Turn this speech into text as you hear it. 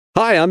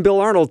Hi, I'm Bill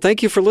Arnold.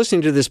 Thank you for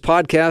listening to this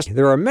podcast.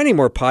 There are many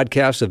more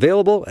podcasts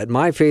available at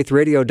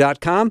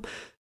myfaithradio.com.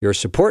 Your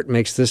support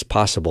makes this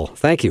possible.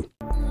 Thank you.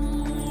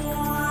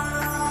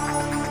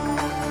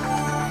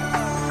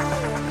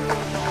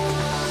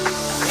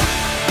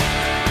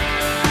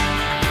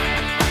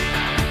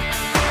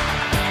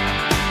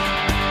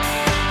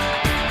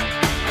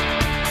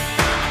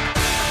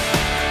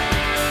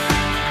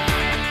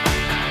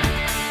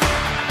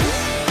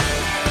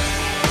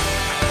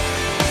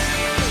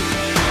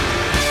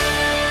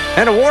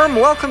 And a warm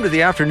welcome to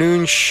the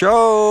afternoon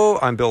show.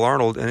 I'm Bill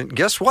Arnold, and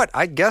guess what?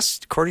 I guess,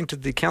 according to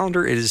the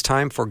calendar, it is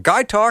time for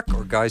Guy Talk,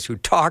 or Guys Who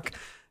Talk,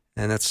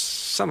 and that's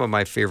some of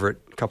my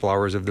favorite couple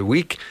hours of the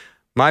week.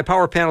 My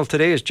power panel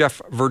today is Jeff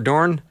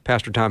Verdorn,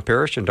 Pastor Tom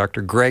Parrish, and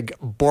Dr. Greg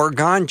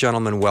Borgon.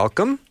 Gentlemen,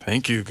 welcome.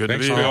 Thank you. Good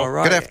Thanks, to be here. Bill. All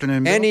right. Good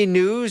afternoon, Bill. Any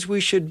news we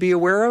should be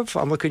aware of?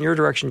 I'm looking your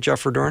direction,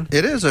 Jeff Verdorn.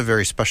 It is a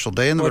very special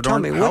day in the Well, tell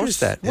Verdorn me, house. what is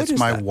that? What It's is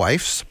my that?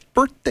 wife's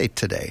birthday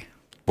today.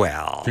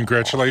 Well,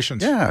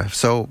 Congratulations. Yeah,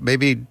 so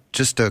maybe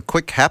just a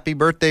quick happy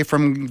birthday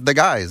from the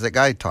guys at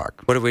Guy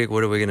Talk. what are we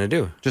going to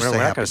do? Just we're say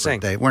not happy going to sing.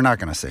 birthday. We're not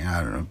going to sing.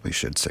 I don't know. We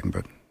should sing,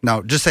 but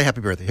no, just say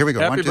happy birthday. Here we go.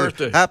 Happy 1, 2.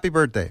 birthday. Happy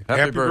birthday.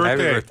 Happy birthday.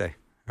 Happy birthday.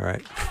 All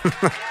right.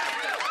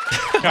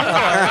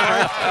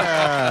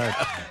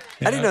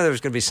 I didn't know there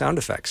was going to be sound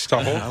effects. It's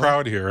a whole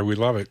crowd here. We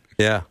love it.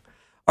 Yeah.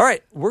 All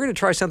right. We're going to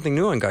try something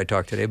new on Guy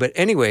Talk today. But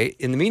anyway,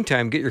 in the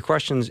meantime, get your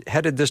questions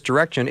headed this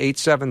direction,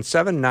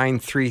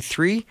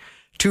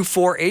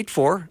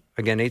 877-933-2484.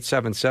 Again,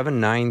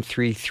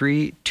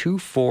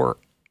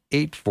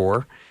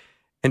 877-933-2484.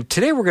 And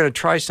today we're going to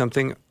try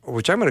something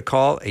which I'm going to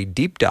call a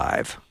deep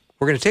dive.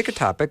 We're going to take a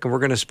topic and we're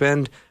going to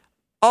spend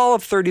all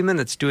of 30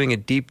 minutes doing a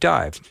deep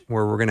dive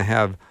where we're going to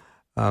have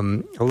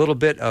a little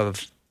bit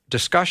of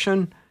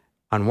discussion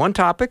on one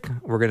topic.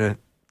 We're going to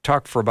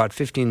talk for about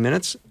 15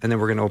 minutes, and then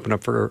we're going to open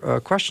up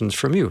for questions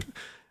from you.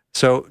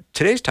 So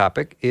today's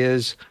topic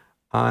is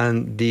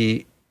on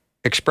the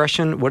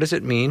expression, what does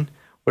it mean?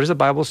 What does the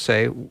Bible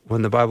say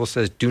when the Bible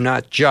says, do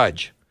not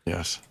judge?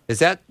 Yes. Is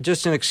that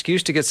just an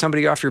excuse to get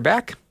somebody off your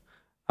back?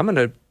 I'm going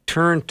to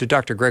turn to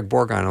Dr. Greg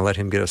Borgon and let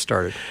him get us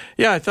started.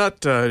 Yeah, I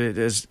thought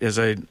as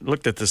I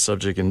looked at this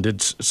subject and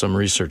did some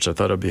research, I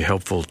thought it would be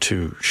helpful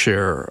to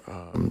share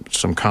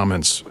some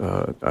comments,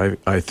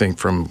 I think,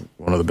 from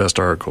one of the best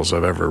articles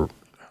I've ever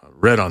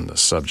read on this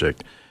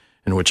subject,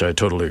 in which I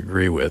totally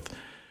agree with.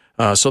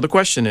 So the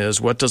question is,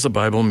 what does the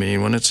Bible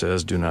mean when it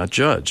says, do not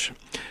judge?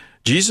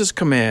 Jesus'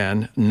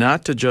 command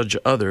not to judge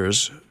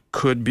others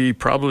could be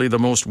probably the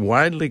most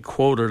widely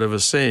quoted of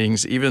his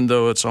sayings, even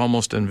though it's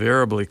almost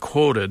invariably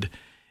quoted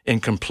in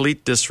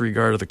complete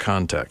disregard of the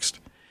context.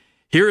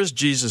 Here is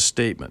Jesus'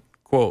 statement,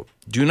 quote,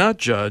 do not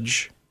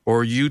judge,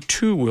 or you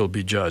too will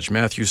be judged,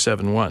 Matthew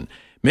 7:1.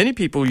 Many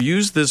people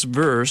use this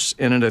verse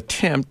in an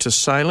attempt to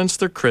silence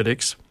their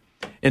critics,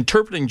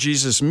 interpreting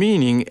Jesus'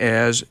 meaning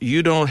as,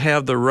 you don't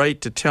have the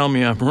right to tell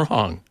me I'm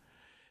wrong.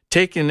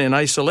 Taken in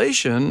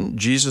isolation,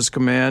 Jesus'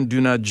 command, do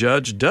not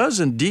judge, does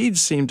indeed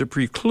seem to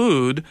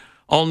preclude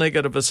all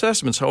negative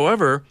assessments.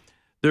 However,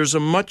 there's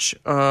much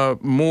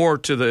more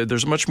to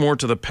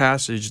the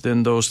passage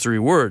than those three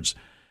words.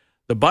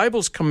 The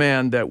Bible's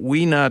command that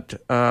we not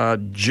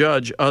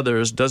judge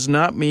others does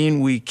not mean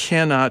we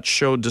cannot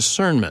show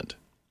discernment.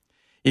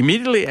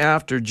 Immediately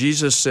after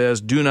Jesus says,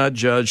 do not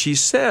judge, he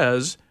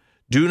says,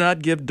 do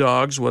not give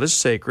dogs what is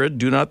sacred,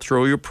 do not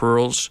throw your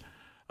pearls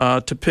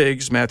to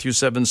pigs, Matthew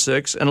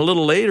 7:6. And a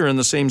little later in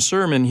the same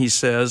sermon, he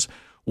says,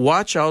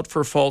 watch out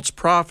for false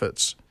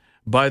prophets.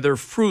 By their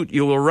fruit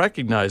you will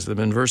recognize them,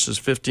 in verses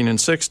 15 and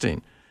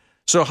 16.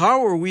 So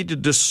how are we to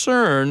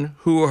discern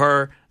who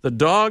are the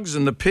dogs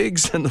and the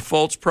pigs and the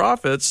false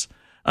prophets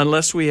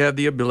unless we have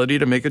the ability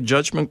to make a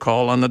judgment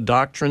call on the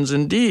doctrines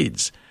and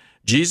deeds?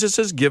 Jesus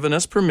has given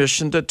us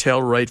permission to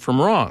tell right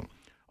from wrong.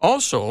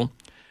 Also,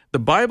 the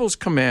Bible's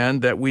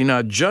command that we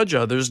not judge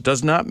others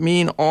does not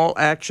mean all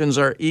actions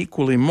are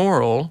equally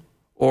moral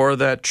or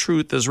that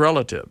truth is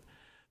relative.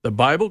 The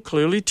Bible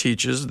clearly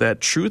teaches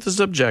that truth is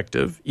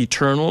objective,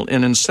 eternal,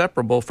 and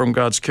inseparable from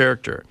God's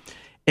character.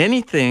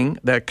 Anything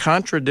that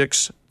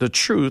contradicts the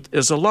truth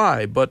is a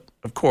lie, but,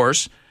 of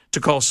course, to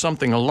call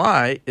something a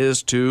lie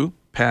is to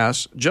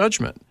pass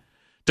judgment.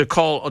 To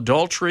call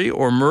adultery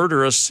or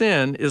murder a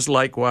sin is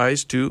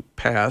likewise to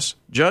pass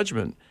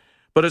judgment.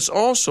 But it's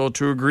also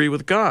to agree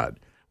with God.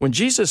 When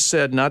Jesus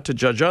said not to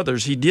judge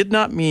others, he did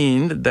not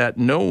mean that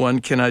no one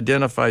can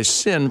identify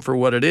sin for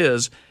what it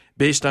is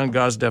based on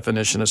God's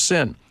definition of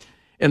sin.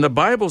 And the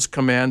Bible's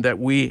command that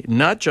we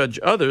not judge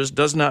others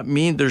does not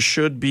mean there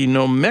should be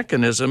no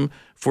mechanism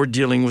for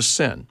dealing with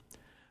sin.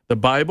 The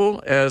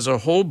Bible, as a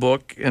whole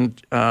book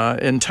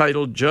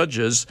entitled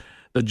Judges,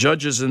 the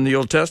judges in the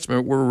Old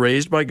Testament were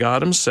raised by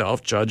God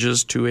himself,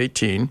 Judges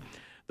 2:18.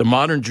 The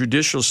modern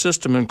judicial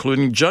system,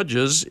 including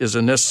judges, is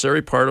a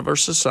necessary part of our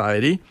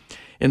society.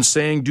 In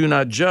saying do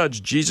not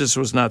judge, Jesus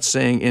was not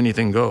saying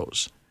anything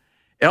goes.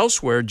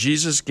 Elsewhere,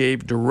 Jesus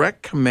gave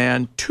direct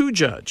command to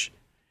judge.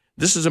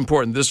 This is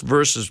important. This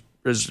verse is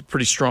is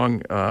pretty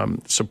strong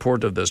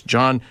support of this.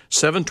 John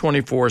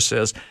 7:24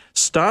 says,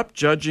 "Stop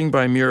judging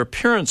by mere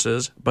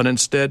appearances, but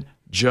instead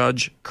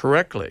judge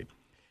correctly."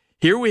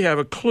 Here we have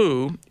a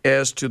clue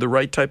as to the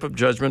right type of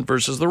judgment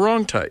versus the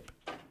wrong type.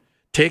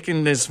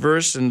 Taking this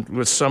verse and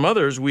with some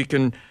others, we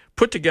can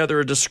put together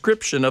a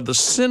description of the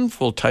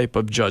sinful type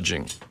of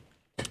judging.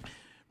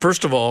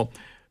 First of all,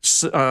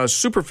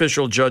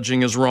 superficial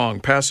judging is wrong.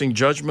 Passing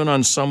judgment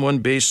on someone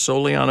based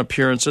solely on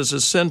appearances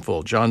is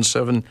sinful. John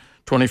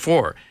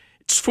 7:24.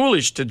 It's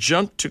foolish to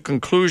jump to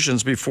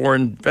conclusions before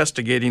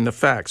investigating the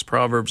facts.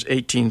 Proverbs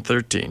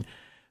 18:13.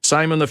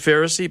 Simon the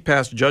Pharisee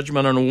passed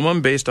judgment on a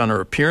woman based on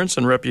her appearance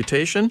and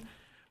reputation,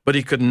 but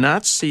he could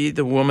not see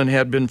the woman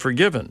had been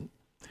forgiven.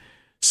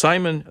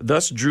 Simon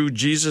thus drew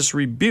Jesus'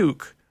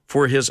 rebuke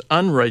for his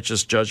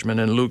unrighteous judgment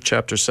in Luke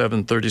chapter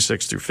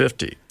 7:36 through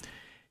 50.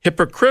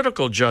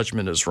 Hypocritical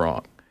judgment is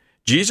wrong.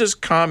 Jesus'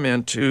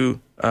 comment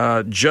to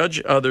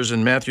judge others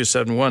in Matthew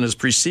 7:1 is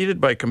preceded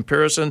by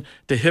comparison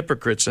to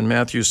hypocrites in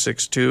Matthew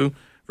 6:2,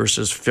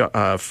 verses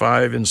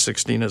 5 and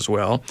 16 as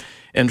well,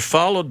 and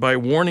followed by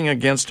warning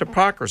against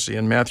hypocrisy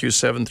in Matthew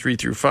 7:3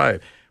 through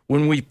 5.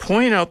 When we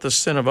point out the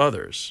sin of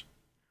others,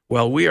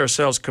 while we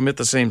ourselves commit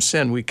the same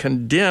sin, we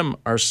condemn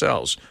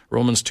ourselves,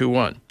 Romans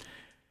 2:1.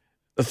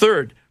 The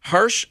third,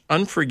 harsh,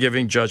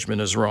 unforgiving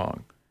judgment is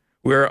wrong.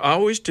 We are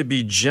always to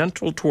be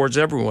gentle towards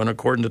everyone,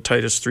 according to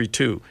Titus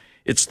 3:2.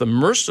 It's the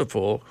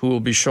merciful who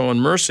will be shown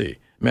mercy,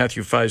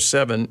 Matthew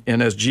 5:7.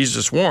 And as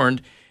Jesus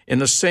warned, in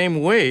the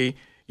same way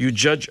you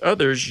judge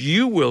others,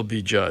 you will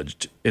be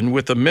judged. And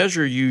with the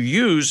measure you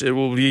use, it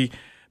will be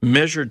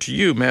measured to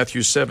you,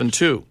 Matthew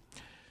 7:2.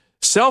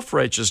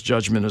 Self-righteous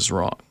judgment is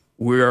wrong.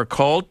 We are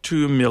called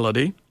to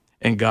humility,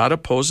 and God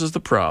opposes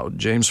the proud,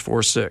 James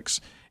 4:6.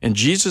 In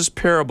Jesus'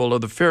 parable of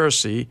the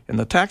Pharisee and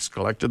the tax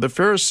collector, the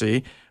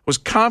Pharisee was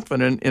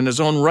confident in his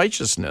own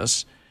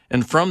righteousness,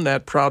 and from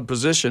that proud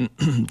position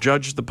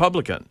judged the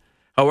publican.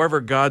 However,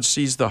 God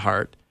sees the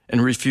heart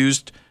and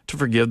refused to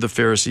forgive the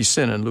Pharisee's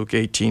sin in Luke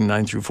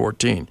 18:9 through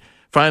 14.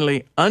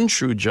 Finally,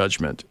 untrue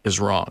judgment is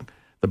wrong.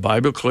 The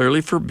Bible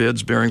clearly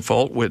forbids bearing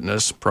false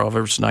witness,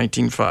 Proverbs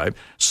 19:5,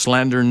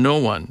 slander no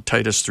one,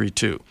 Titus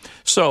 3:2.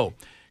 So,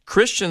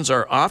 Christians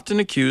are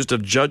often accused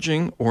of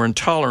judging or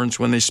intolerance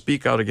when they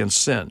speak out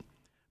against sin,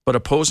 but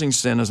opposing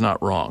sin is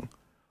not wrong.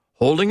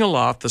 Holding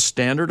aloft the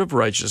standard of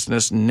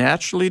righteousness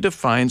naturally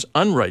defines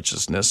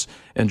unrighteousness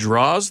and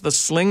draws the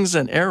slings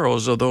and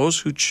arrows of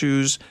those who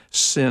choose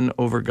sin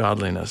over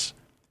godliness.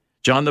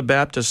 John the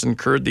Baptist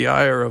incurred the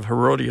ire of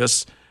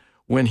Herodias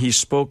when he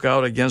spoke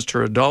out against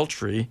her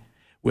adultery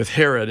with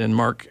Herod in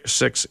Mark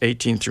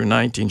 6:18 through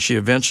 19. She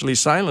eventually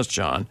silenced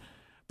John,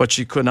 but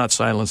she could not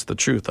silence the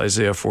truth,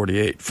 Isaiah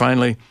 48.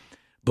 Finally,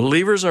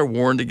 believers are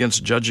warned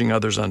against judging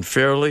others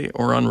unfairly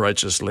or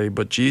unrighteously,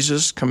 but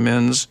Jesus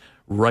commends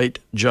right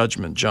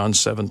judgment, John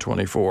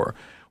 7:24.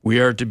 We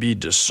are to be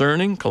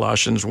discerning,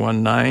 Colossians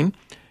 1:9,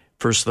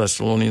 1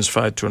 Thessalonians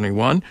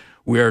 5:21.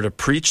 We are to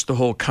preach the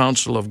whole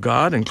counsel of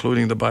God,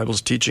 including the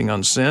Bible's teaching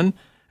on sin,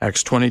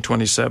 Acts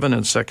 20:27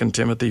 and 2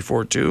 Timothy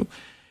 4:2.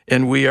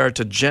 And we are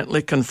to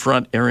gently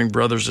confront erring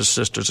brothers and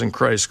sisters in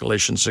Christ,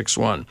 Galatians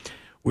 6:1.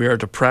 We are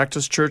to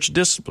practice church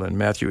discipline,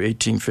 Matthew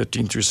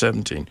 18:15 through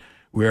 17.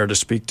 We are to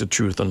speak the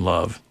truth in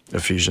love,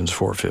 Ephesians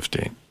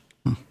 4:15.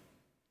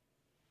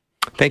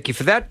 Thank you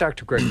for that,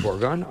 Dr. Greg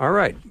Borgon. All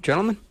right,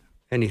 gentlemen,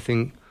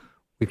 anything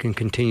we can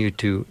continue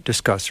to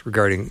discuss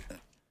regarding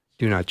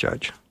do not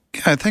judge?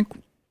 Yeah, I think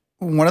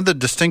one of the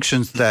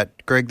distinctions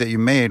that, Greg, that you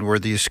made were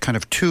these kind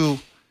of two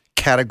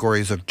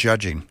categories of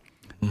judging.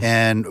 Mm-hmm.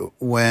 And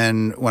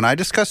when I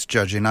discuss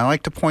judging, I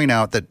like to point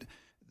out that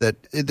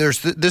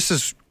this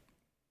is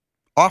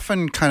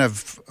often kind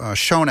of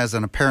shown as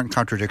an apparent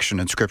contradiction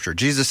in Scripture.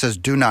 Jesus says,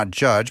 do not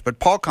judge, but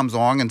Paul comes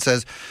along and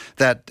says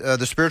that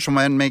the spiritual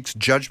man makes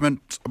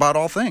judgments about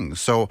all things.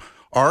 So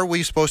are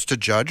we supposed to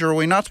judge or are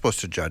we not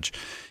supposed to judge?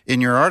 In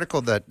your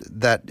article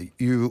that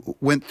you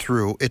went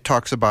through, it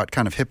talks about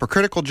kind of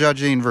hypocritical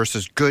judging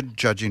versus good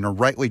judging or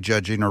rightly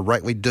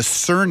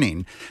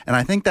discerning. And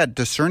I think that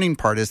discerning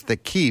part is the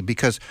key,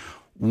 because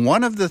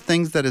one of the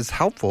things that is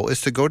helpful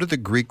is to go to the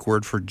Greek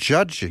word for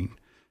judging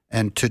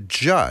and to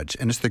judge,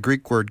 and it's the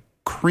Greek word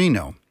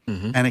krino,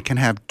 and it can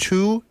have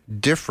two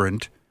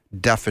different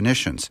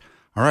definitions.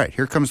 All right,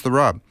 here comes the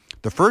rub.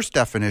 The first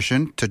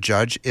definition, to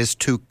judge, is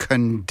to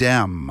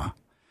condemn.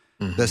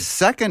 Mm-hmm. The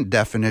second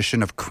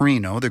definition of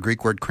krino, the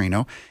Greek word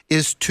krino,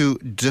 is to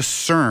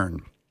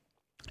discern.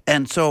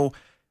 And so,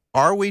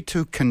 are we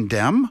to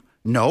condemn?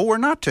 No, we're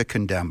not to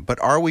condemn. But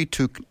are we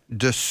to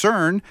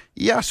discern?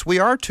 Yes, we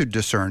are to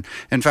discern.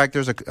 In fact,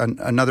 there's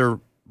another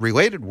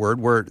related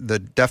word where the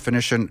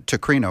definition to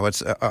krino,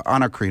 it's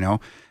anakrino,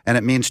 and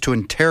it means to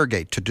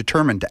interrogate, to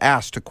determine, to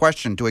ask, to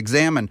question, to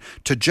examine,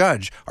 to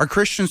judge. Are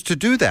Christians to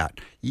do that?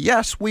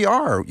 Yes, we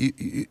are.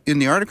 In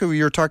the article,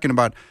 you're talking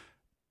about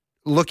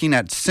looking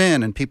at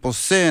sin and people's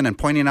sin and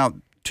pointing out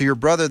to your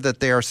brother that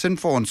they are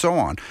sinful and so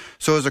on.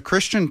 So is a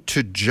Christian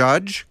to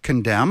judge,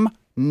 condemn?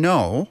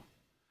 No.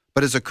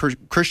 But is a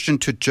Christian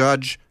to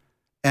judge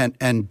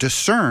and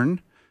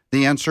discern?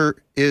 The answer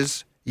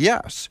is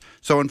Yes.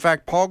 So, in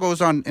fact, Paul goes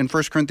on in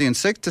 1 Corinthians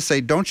 6 to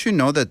say, don't you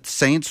know that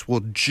saints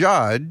will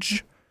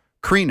judge,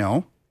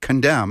 krino,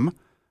 condemn,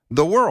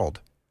 the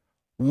world?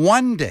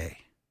 One day.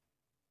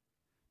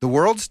 The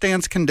world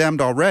stands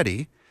condemned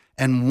already,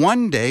 and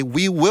one day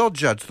we will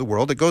judge the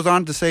world. It goes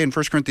on to say in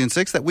 1 Corinthians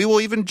 6 that we will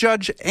even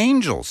judge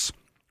angels,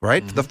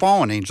 right? The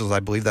fallen angels,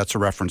 I believe that's a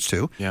reference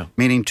to,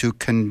 meaning to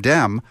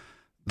condemn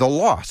the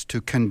lost,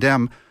 to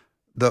condemn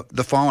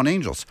the fallen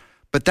angels.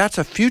 But that's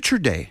a future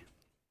day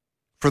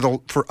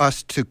for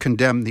us to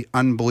condemn the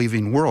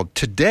unbelieving world.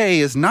 Today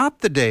is not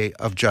the day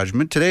of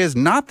judgment. Today is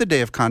not the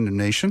day of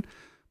condemnation,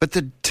 but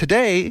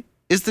today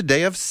is the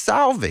day of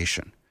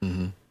salvation.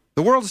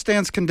 The world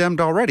stands condemned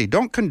already.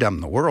 Don't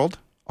condemn the world.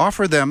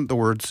 Offer them the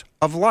words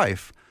of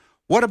life.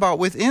 What about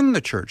within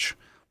the church?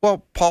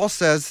 Well, Paul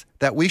says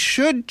that we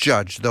should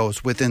judge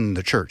those within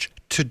the church,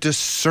 to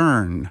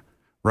discern,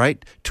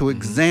 right? To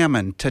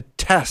examine, to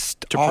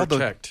test,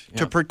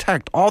 to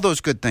protect all those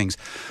good things,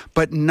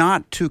 but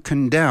not to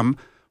condemn.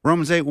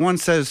 Romans 8:1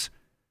 says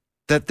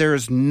that there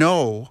is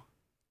no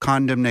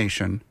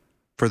condemnation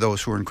for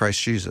those who are in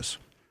Christ Jesus.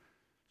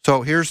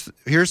 So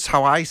here's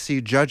how I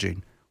see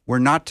judging. We're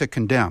not to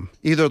condemn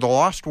either the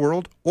lost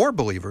world or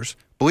believers.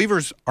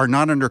 Believers are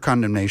not under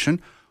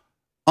condemnation.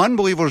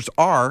 Unbelievers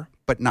are,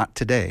 but not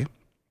today.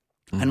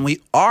 And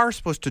we are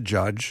supposed to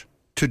judge,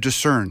 to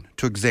discern,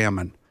 to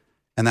examine.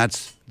 And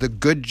that's the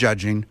good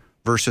judging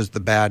versus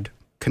the bad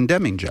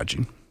condemning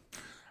judging.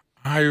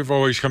 I've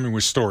always come in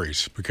with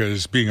stories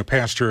because being a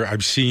pastor,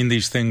 I've seen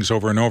these things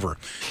over and over.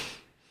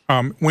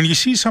 When you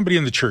see somebody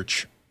in the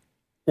church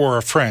or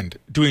a friend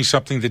doing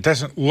something that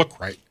doesn't look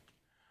right,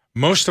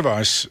 most of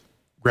us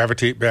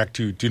gravitate back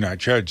to do not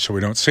judge, so we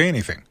don't say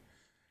anything.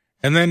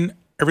 And then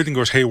everything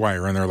goes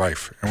haywire in their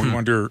life, and we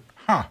wonder,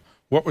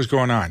 what was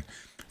going on?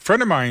 A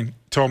friend of mine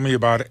told me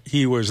about it.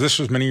 This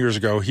was many years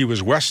ago. He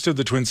was west of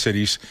the Twin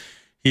Cities.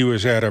 He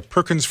was at a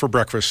Perkins for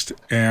breakfast,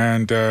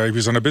 and he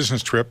was on a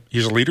business trip.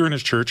 He's a leader in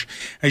his church.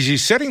 As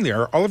he's sitting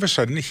there, all of a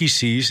sudden, he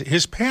sees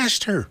his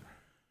pastor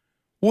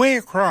way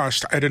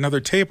across at another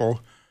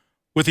table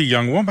with a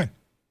young woman.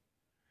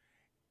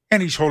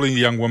 And he's holding the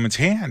young woman's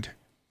hand.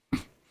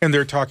 And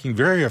they're talking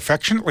very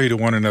affectionately to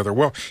one another.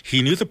 Well,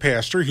 he knew the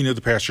pastor. He knew the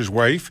pastor's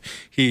wife.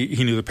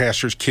 He knew the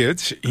pastor's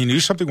kids. He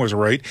knew something was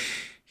right.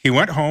 He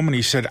went home and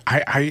he said,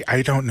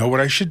 I don't know what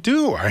I should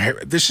do.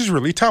 This is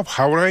really tough.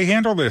 How would I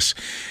handle this?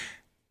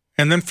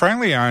 And then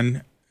finally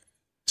on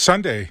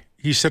Sunday,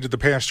 he said to the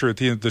pastor at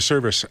the end of the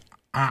service,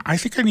 I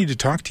think I need to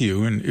talk to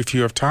you, and if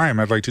you have time,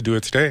 I'd like to do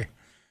it today.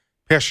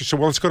 Pastor said,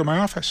 well, let's go to my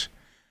office.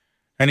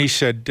 And he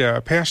said,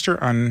 Pastor,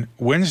 on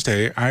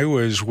Wednesday, I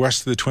was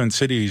west of the Twin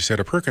Cities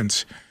at a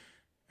Perkins,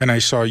 and I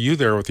saw you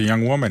there with a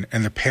young woman,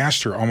 and the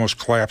pastor almost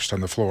collapsed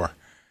on the floor.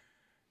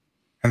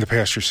 And the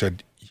pastor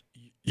said,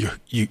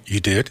 you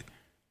did?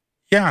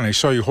 Yeah, and I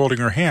saw you holding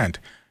her hand.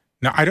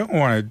 Now, I don't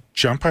want to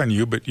jump on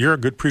you, but you're a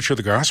good preacher of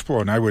the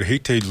gospel, and I would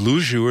hate to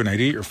lose you, and I'd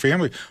hate your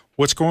family.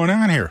 What's going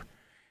on here?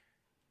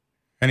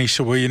 And he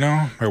said,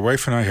 well, my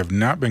wife and I have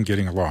not been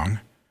getting along.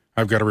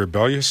 I've got a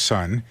rebellious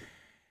son,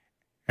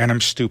 and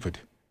I'm stupid.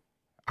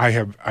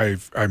 I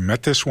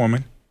met this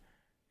woman,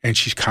 and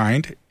she's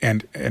kind,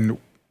 and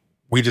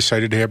we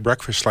decided to have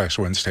breakfast last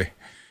Wednesday.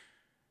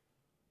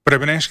 But I've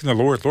been asking the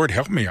Lord,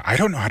 help me. I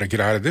don't know how to get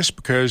out of this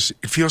because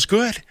it feels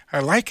good.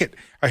 I like it.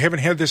 I haven't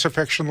had this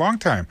affection in a long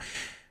time.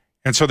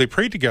 And so they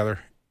prayed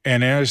together,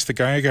 and as the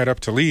guy got up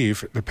to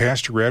leave, the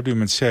pastor grabbed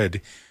him and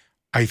said,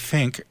 I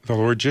think the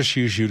Lord just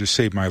used you to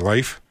save my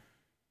life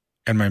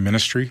and my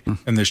ministry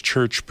and this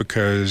church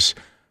because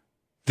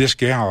this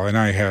gal and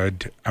I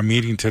had a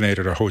meeting tonight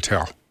at a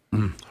hotel.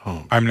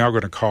 I'm now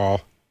going to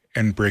call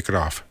and break it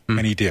off.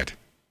 And he did.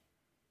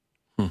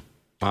 Wow.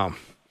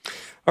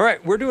 All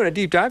right, we're doing a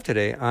deep dive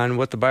today on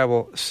what the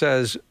Bible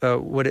says,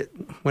 when it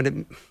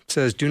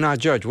says do not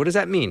judge. What does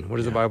that mean? What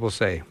does the Bible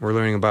say? We're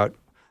learning about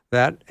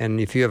that.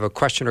 And if you have a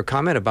question or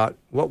comment about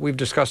what we've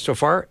discussed so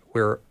far,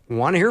 we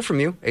want to hear from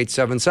you.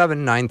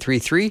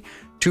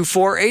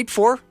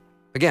 877-933-2484.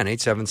 Again,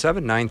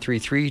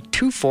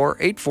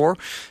 877-933-2484. You're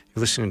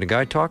listening to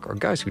Guy Talk or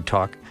Guys Who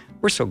Talk.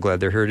 We're so glad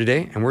they're here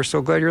today, and we're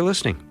so glad you're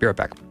listening. Be right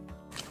back.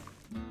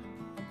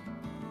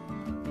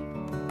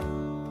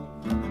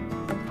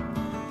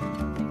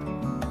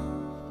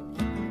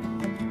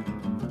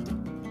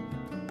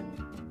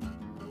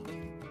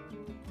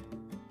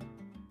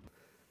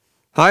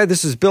 Hi,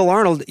 this is Bill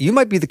Arnold. You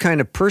might be the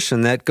kind of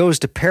person that goes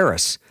to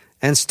Paris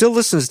and still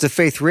listens to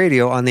Faith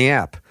Radio on the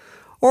app.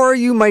 Or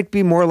you might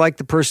be more like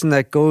the person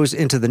that goes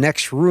into the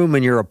next room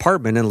in your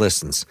apartment and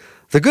listens.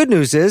 The good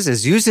news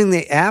is using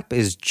the app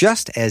is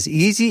just as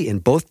easy in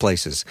both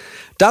places.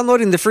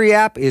 Downloading the free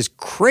app is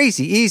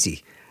crazy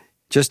easy.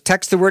 Just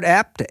text the word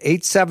app to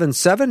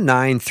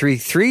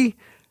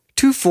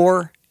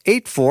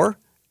 877-933-2484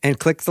 and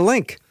click the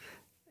link.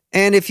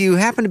 And if you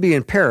happen to be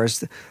in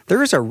Paris,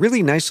 there is a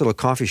really nice little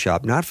coffee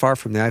shop not far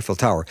from the Eiffel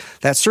Tower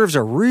that serves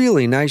a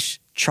really nice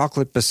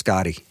chocolate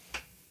biscotti.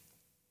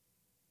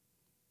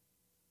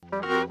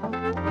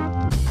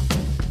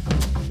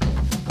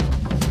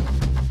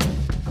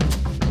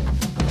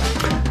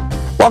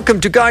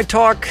 Welcome to Guy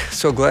Talk.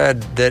 So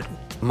glad that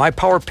my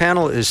power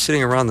panel is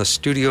sitting around the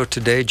studio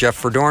today.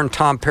 Jeff Verdorn,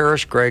 Tom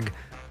Parrish, Greg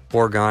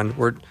Orgon.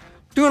 We're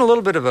doing a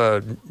little bit of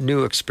a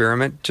new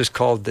experiment just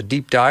called the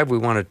Deep Dive. We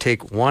want to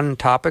take one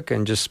topic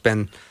and just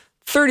spend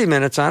 30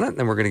 minutes on it, and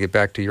then we're going to get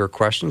back to your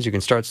questions. You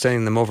can start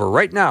sending them over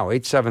right now,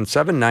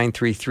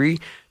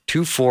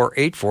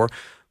 877-933-2484.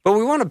 But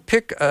we want to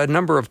pick a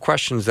number of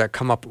questions that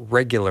come up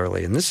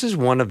regularly, and this is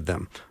one of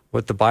them,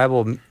 what the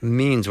Bible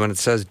means when it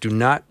says, do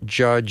not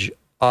judge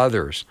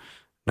others.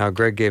 Now,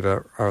 Greg gave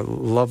a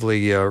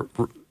lovely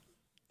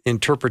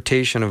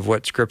interpretation of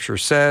what Scripture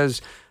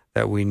says,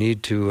 that we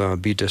need to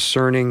be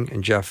discerning,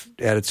 and Jeff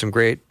added some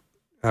great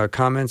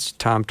comments.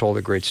 Tom told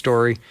a great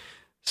story.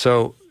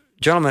 So,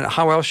 gentlemen,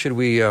 how else should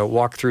we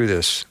walk through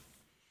this?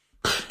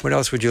 What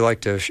else would you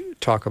like to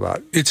talk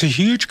about? It's a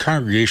huge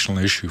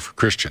congregational issue for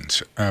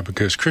Christians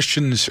because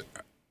Christians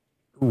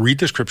read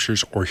the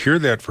Scriptures or hear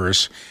that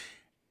verse,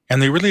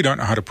 and they really don't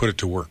know how to put it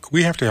to work.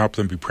 We have to help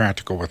them be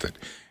practical with it.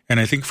 And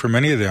I think for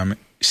many of them,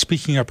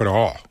 speaking up at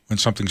all when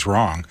something's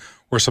wrong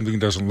or something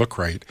doesn't look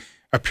right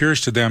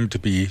appears to them to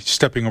be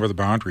stepping over the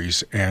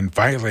boundaries and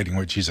violating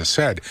what Jesus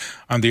said.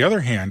 On the other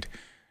hand,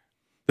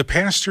 the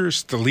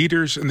pastors, the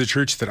leaders in the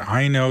church that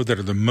I know that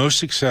are the most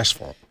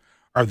successful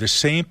are the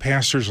same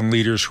pastors and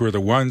leaders who are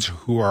the ones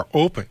who are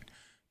open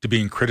to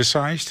being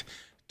criticized,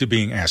 to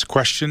being asked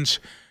questions,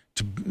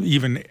 to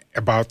even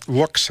about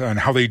looks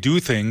and how they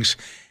do things.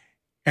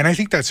 And I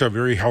think that's a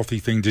very healthy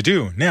thing to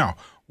do. Now,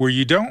 where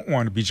you don't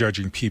want to be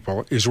judging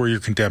people is where you're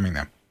condemning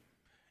them.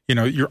 You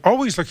know, you're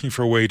always looking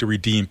for a way to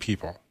redeem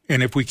people.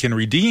 And if we can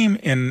redeem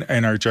in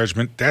our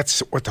judgment,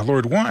 that's what the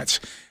Lord wants.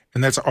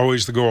 And that's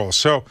always the goal.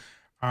 So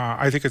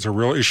I think it's a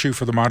real issue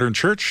for the modern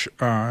church.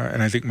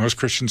 And I think most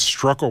Christians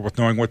struggle with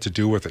knowing what to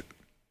do with it.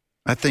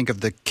 I think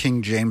of the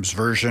King James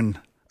Version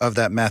of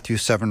that Matthew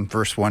 7,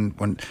 verse 1,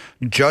 when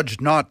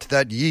judge not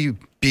that ye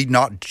be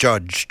not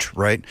judged,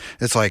 right?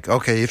 It's like,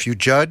 okay, if you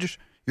judge,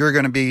 you're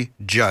going to be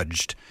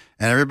judged.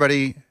 And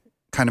everybody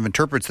kind of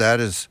interprets that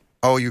as,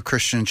 oh, you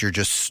Christians, you're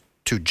just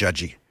too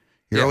judgy.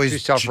 You're always too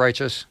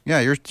self-righteous.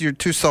 You're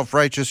too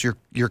self-righteous.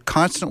 You're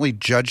constantly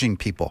judging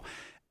people.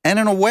 And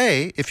in a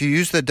way, if you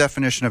use the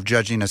definition of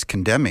judging as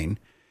condemning,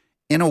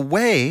 in a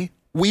way,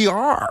 we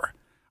are.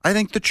 I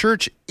think the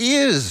church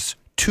is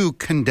too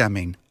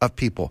condemning of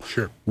people.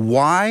 Sure.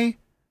 Why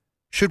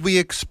should we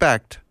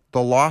expect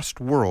the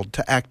lost world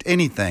to act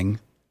anything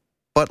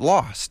but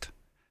lost?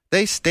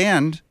 They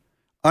stand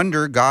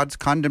under God's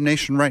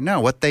condemnation right now.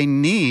 What they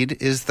need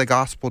is the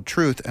gospel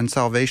truth and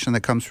salvation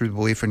that comes through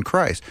belief in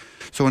Christ.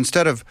 So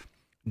instead of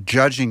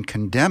judging,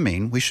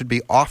 condemning, we should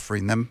be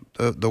offering them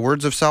the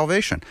words of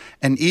salvation.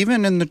 And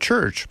even in the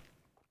church,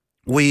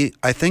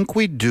 I think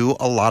we do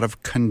a lot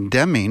of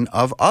condemning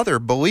of other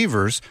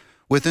believers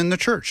within the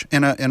church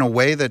in a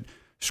way that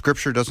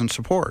Scripture doesn't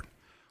support.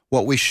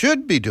 What we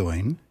should be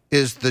doing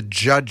is the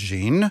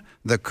judging,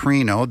 the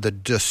krino, the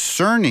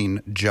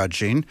discerning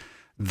judging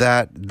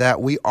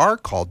that we are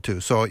called to.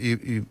 So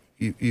you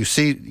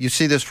see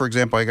this, for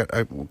example, I got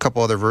a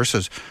couple other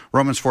verses.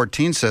 Romans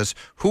 14 says,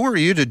 who are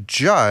you to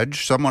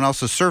judge someone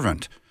else's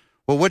servant?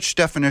 Well, which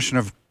definition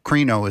of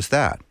krino is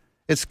that?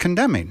 It's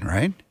condemning,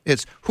 right?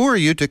 It's who are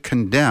you to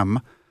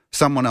condemn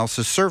someone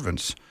else's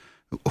servants?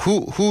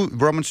 Who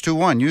Romans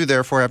 2:1, you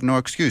therefore have no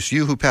excuse,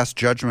 you who pass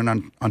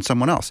judgment on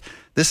someone else.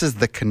 This is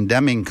the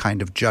condemning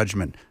kind of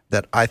judgment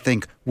that I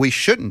think we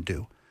shouldn't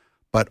do.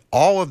 But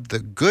all of the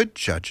good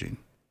judging,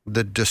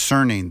 the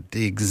discerning,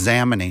 the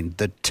examining,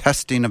 the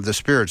testing of the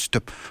spirits, to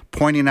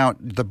pointing out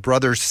the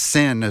brother's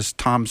sin, as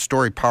Tom's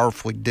story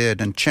powerfully did,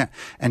 and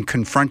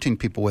confronting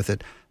people with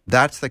it,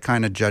 that's the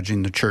kind of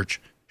judging the church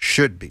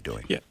should be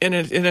doing. Yeah, and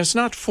it's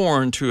not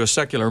foreign to a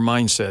secular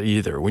mindset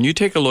either. When you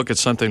take a look at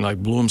something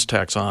like Bloom's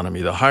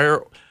taxonomy, the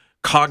higher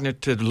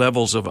cognitive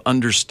levels of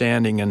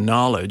understanding and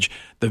knowledge,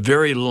 the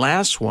very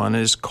last one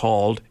is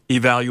called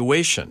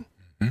evaluation.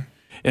 Mm-hmm.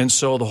 And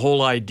so the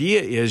whole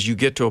idea is you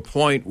get to a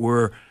point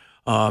where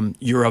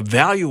you're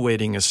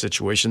evaluating a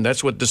situation.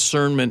 That's what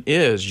discernment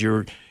is.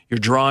 You're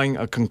drawing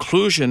a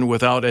conclusion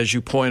without, as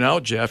you point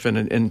out, Jeff,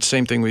 and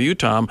same thing with you,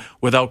 Tom,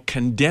 without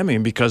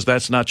condemning, because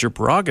that's not your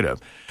prerogative.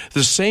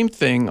 The same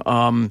thing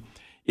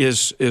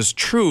is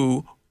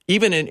true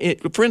even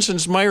for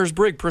instance,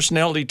 Myers-Briggs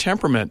personality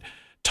temperament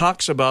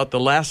talks about the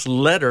last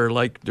letter,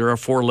 like there are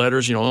 4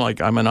 letters,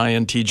 like I'm an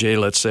INTJ,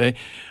 let's say.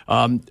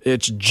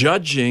 It's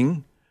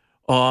judging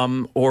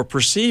or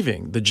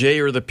perceiving, the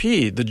J or the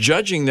P. The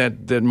judging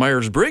that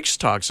Myers-Briggs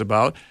talks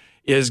about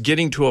is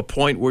getting to a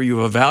point where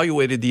you've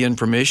evaluated the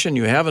information,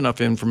 you have enough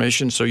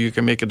information so you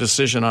can make a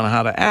decision on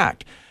how to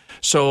act.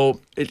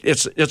 So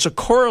it's a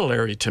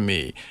corollary to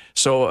me.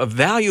 So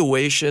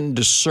evaluation,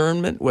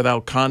 discernment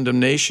without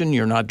condemnation,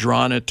 you're not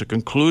drawing it to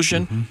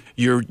conclusion.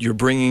 Mm-hmm. You're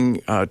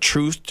bringing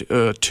truth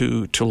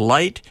to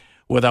light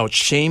without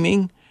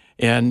shaming.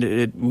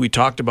 And we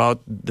talked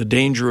about the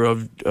danger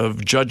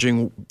of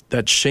judging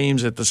that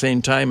shames at the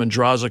same time and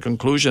draws a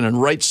conclusion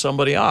and writes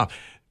somebody off.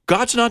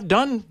 God's not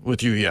done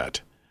with you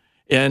yet.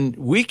 And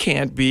we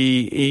can't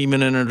be,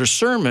 even in a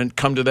discernment,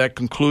 come to that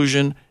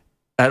conclusion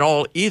at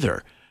all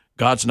either.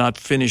 God's not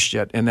finished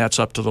yet, and that's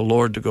up to the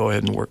Lord to go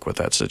ahead and work with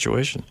that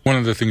situation. One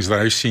of the things that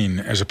I've seen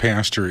as a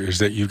pastor is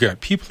that you've got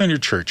people in your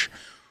church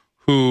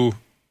who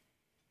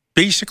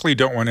basically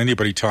don't want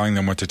anybody telling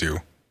them what to do,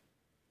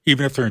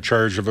 even if they're in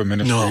charge of a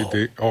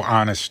ministry. No.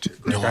 Honest.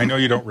 No. I know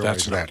you don't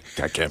realize that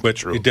can't but be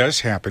true. It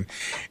does happen.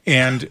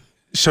 And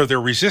so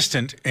they're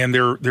resistant, and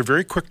they're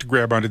very quick to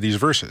grab onto these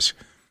verses.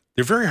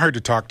 They're very hard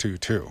to talk to,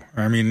 too.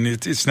 I mean,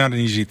 it's not an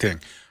easy thing.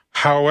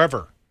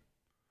 However,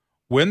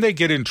 when they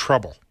get in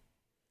trouble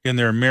in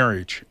their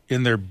marriage,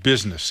 in their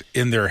business,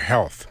 in their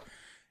health,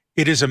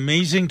 it is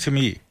amazing to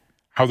me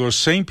how those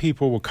same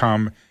people will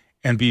come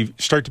and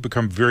start to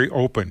become very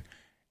open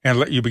and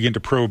let you begin to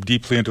probe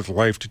deeply into the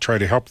life to try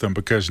to help them,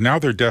 because now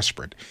they're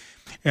desperate.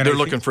 And they're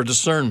looking for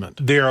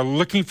discernment. They are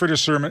looking for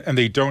discernment, and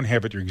they don't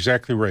have it. You're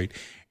exactly right.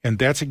 And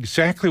that's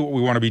exactly what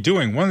we want to be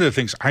doing. One of the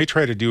things I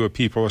try to do with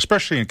people,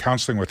 especially in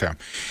counseling with them,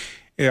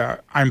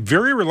 I'm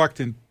very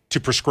reluctant to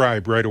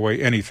prescribe right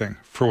away anything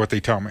for what they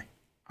tell me.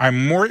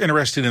 I'm more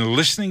interested in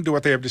listening to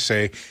what they have to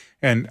say,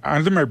 and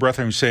under my breath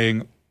I'm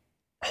saying,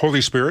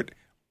 Holy Spirit,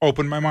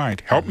 open my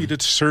mind. Help me to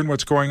discern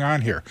what's going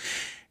on here.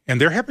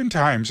 And there have been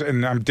times,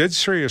 and I'm dead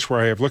serious,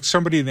 where I have looked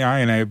somebody in the eye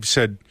and I've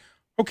said,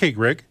 okay,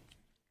 Greg,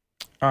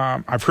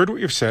 I've heard what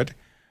you've said,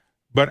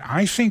 but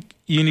I think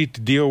you need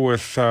to deal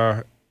with,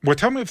 well,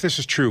 tell me if this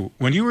is true.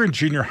 When you were in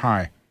junior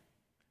high,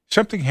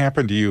 something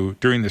happened to you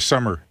during the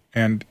summer,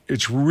 and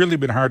it's really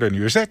been hard on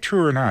you. Is that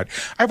true or not?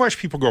 I've watched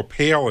people go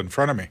pale in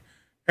front of me,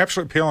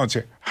 absolutely pale, and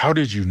say, how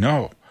did you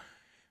know?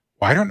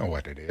 Well, I don't know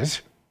what it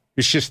is.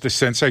 It's just the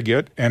sense I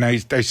get, and I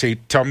say,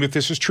 tell me if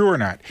this is true or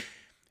not.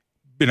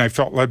 And I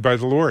felt led by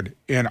the Lord.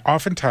 And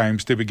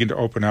oftentimes they begin to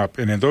open up.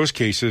 And in those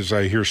cases,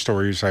 I hear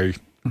stories I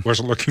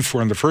wasn't looking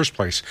for in the first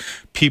place.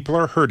 People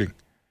are hurting.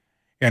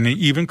 And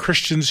even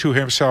Christians who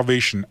have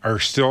salvation are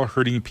still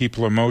hurting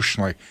people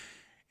emotionally.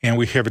 And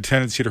we have a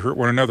tendency to hurt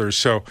one another.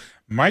 So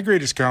my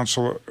greatest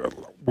counsel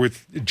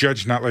with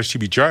judge not lest you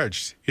be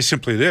judged is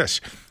simply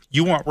this.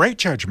 You want right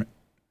judgment.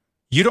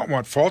 You don't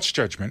want false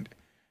judgment.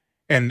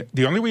 And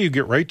the only way you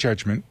get right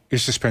judgment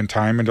is to spend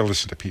time and to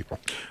listen to people.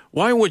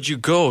 Why would you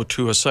go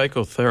to a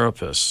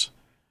psychotherapist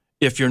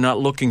if you're not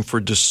looking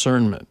for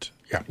discernment?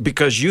 Yeah.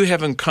 Because you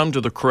haven't come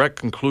to the correct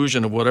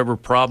conclusion of whatever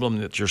problem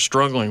that you're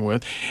struggling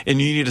with,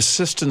 and you need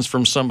assistance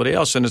from somebody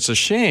else. And it's a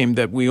shame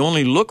that we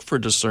only look for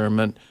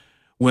discernment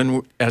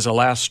as a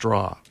last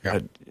straw. Yeah.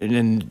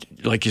 And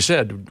like you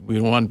said, we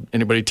don't want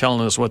anybody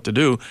telling us what to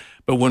do.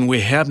 But when we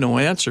have no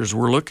answers,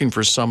 we're looking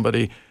for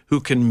somebody who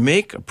can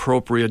make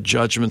appropriate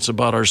judgments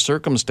about our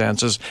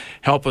circumstances,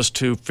 help us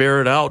to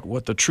ferret out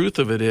what the truth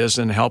of it is,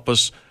 and help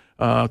us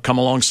come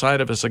alongside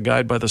of us, a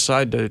guide by the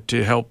side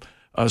to help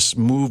us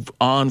move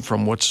on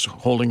from what's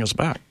holding us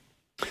back.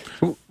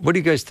 What do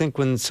you guys think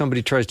when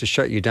somebody tries to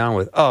shut you down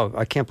with, oh,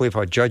 I can't believe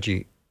how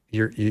judgy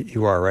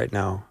you are right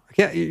now.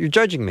 You're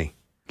judging me.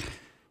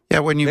 Yeah,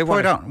 when you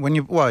point out,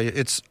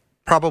 it's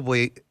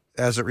probably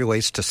as it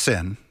relates to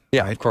sin.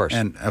 Yeah, right?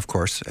 of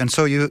course. And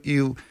so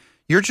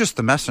you're just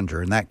the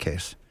messenger in that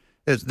case.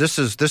 This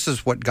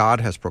is what God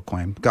has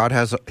proclaimed. God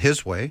has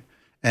His way,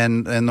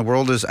 and the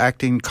world is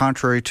acting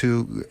contrary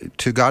to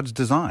God's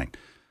design.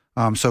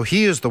 So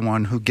He is the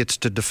one who gets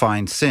to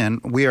define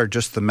sin. We are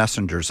just the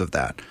messengers of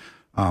that.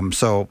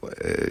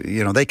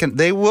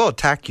 They will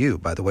attack you,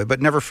 by the way,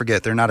 but never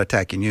forget they're not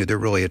attacking you. They're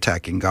really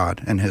attacking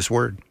God and His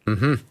word.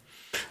 Mm-hmm.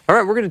 All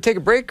right, we're going to take a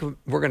break.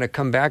 We're going to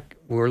come back.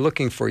 We're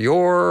looking for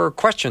your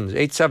questions.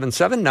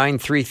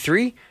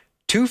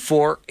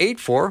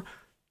 877-933-2484.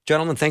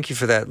 Gentlemen, thank you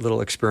for that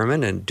little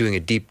experiment and doing a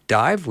deep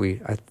dive.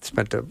 I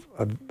spent a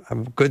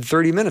good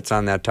 30 minutes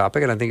on that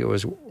topic, and I think it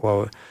was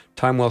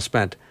time well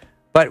spent.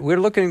 But we're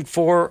looking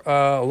for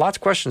lots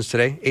of questions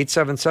today.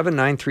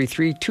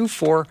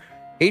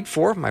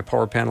 877-933-2484. My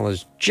power panel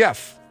is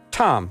Jeff,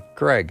 Tom,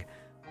 Greg.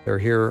 They're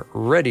here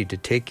ready to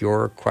take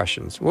your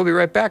questions. We'll be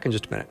right back in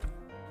just a minute.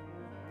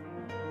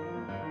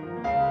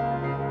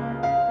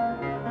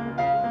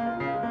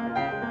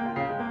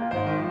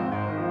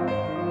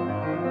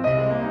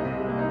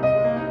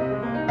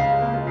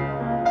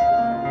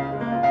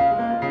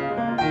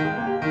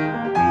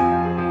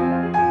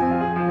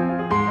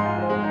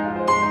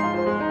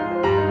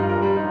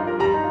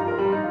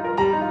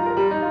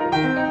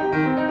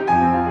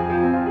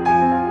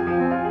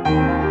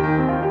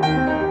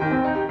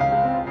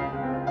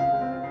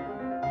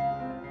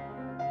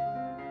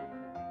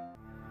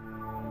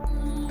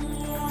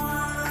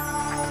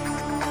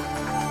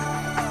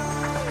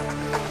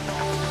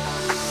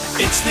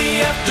 It's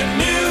the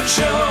afternoon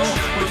show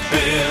with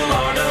Bill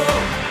Arnold.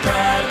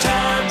 Prime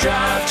time,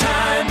 drive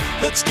time.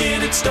 Let's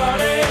get it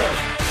started.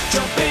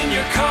 Jump in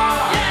your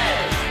car.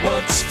 Yeah.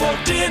 What's for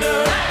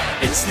dinner?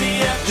 It's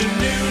the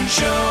afternoon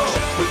show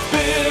with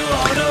Bill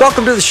Arnold.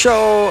 Welcome to the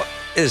show.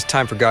 It is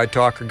time for Guy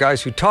Talk, or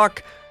Guys Who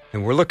Talk,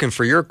 and we're looking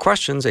for your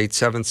questions.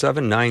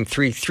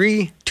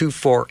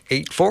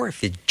 877-933-2484.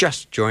 If you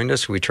just joined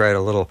us, we tried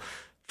a little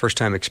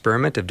first-time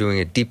experiment of doing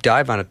a deep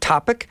dive on a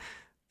topic.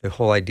 The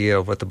whole idea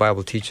of what the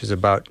Bible teaches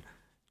about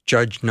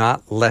judge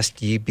not,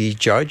 lest ye be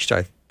judged.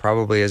 I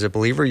probably as a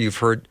believer, you've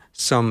heard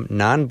some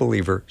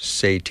non-believer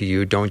say to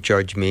you, don't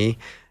judge me.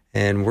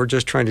 And we're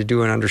just trying to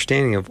do an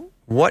understanding of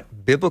what's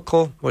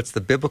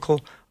the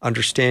biblical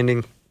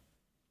understanding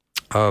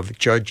of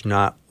judge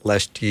not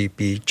lest ye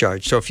be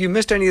judged. So if you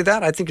missed any of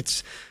that, I think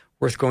it's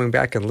worth going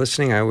back and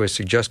listening. I always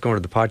suggest going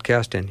to the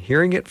podcast and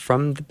hearing it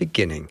from the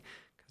beginning,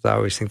 because I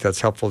always think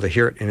that's helpful to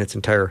hear it in its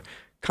entire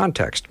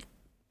context.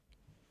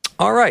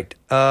 All right.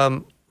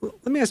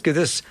 Let me ask you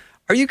this.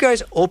 Are you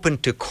guys open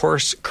to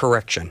course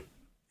correction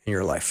in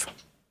your life?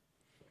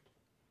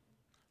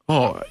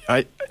 Oh,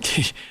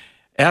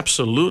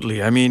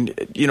 absolutely. I mean,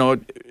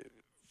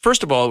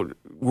 first of all,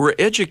 we're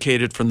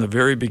educated from the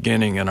very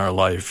beginning in our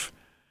life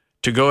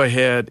to go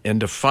ahead and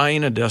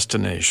define a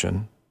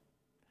destination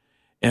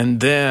and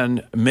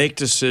then make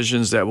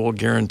decisions that will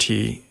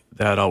guarantee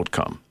that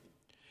outcome.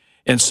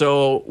 And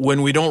so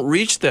when we don't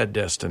reach that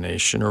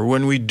destination, or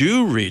when we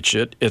do reach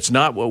it, it's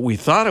not what we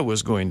thought it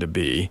was going to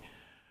be.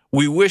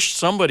 We wish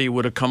somebody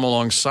would have come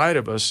alongside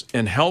of us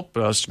and helped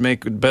us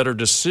make a better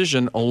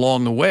decision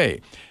along the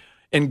way.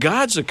 In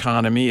God's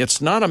economy,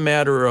 it's not a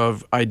matter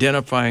of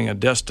identifying a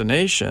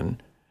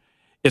destination.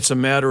 It's a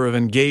matter of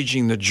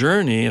engaging the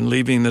journey and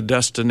leaving the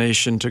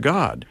destination to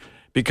God,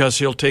 because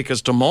he'll take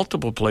us to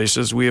multiple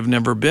places we have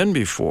never been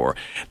before.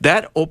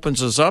 That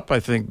opens us up, I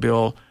think,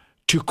 Bill,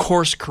 to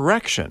course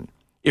correction.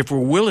 If we're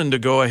willing to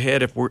go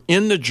ahead, if we're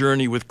in the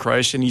journey with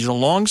Christ and he's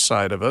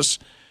alongside of us,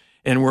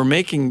 and we're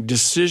making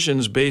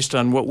decisions based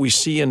on what we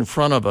see in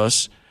front of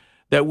us,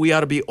 that we ought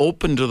to be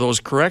open to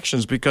those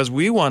corrections, because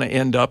we want to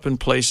end up in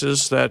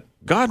places that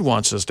God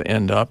wants us to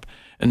end up,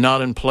 and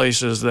not in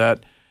places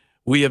that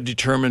we have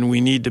determined we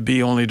need to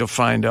be, only to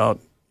find out,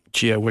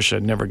 gee, I wish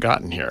I'd never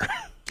gotten here.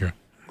 Yeah.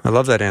 I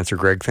love that answer,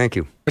 Greg. Thank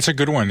you. That's a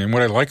good one. And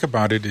what I like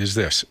about it is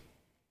this.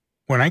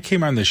 When I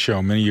came on this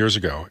show many years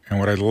ago, and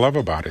what I love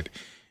about it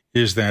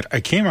is that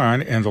I came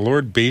on and the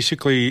Lord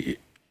basically,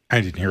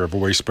 I didn't hear a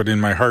voice, but in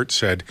my heart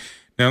said,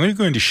 not only are you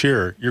going to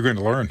share, you're going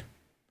to learn.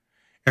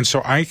 And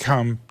so I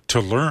come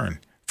to learn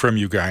from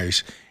you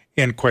guys.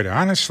 And quite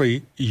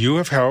honestly, you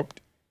have helped.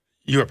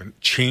 You haven't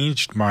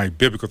changed my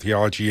biblical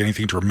theology,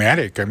 anything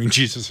dramatic. I mean,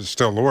 Jesus is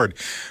still Lord.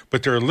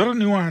 But there are little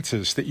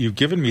nuances that you've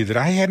given me that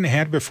I hadn't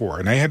had before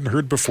and I hadn't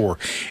heard before,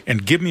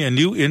 and give me a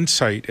new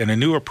insight and a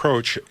new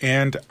approach.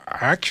 And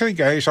actually,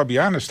 guys, I'll be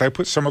honest, I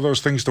put some of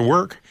those things to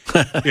work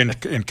in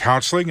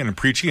counseling and in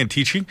preaching and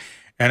teaching.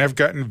 And I've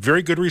gotten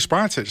very good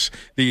responses.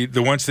 The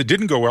ones that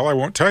didn't go well, I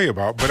won't tell you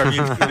about, but I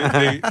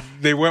mean,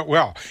 they went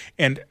well.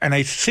 And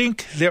I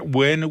think that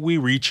when we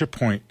reach a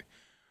point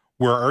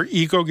where our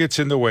ego gets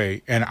in the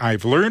way, and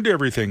I've learned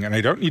everything, and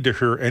I don't need to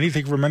hear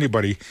anything from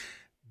anybody,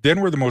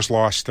 then we're the most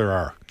lost there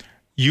are.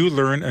 You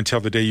learn until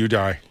the day you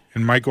die.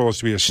 And my goal is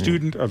to be a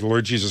student of the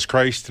Lord Jesus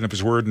Christ and of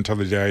his word until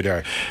the day I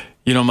die.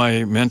 You know,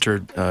 my mentor,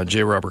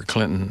 J. Robert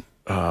Clinton,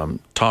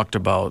 talked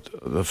about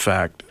the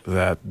fact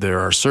that there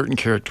are certain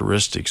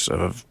characteristics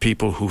of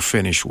people who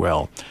finish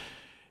well.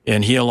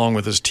 And he, along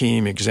with his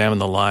team,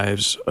 examined the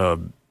lives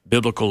of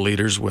biblical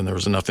leaders when there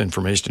was enough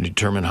information to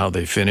determine how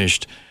they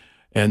finished.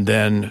 And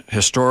then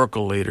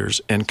historical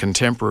leaders and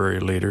contemporary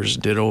leaders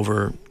did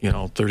over,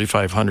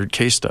 3,500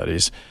 case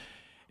studies.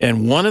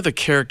 And one of the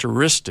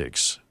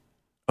characteristics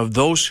of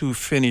those who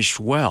finish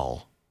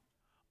well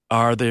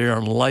are they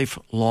are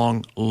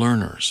lifelong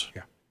learners.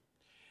 Yeah.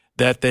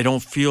 That they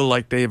don't feel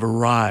like they've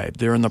arrived.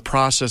 They're in the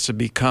process of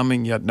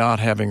becoming yet not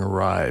having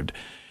arrived.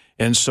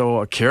 And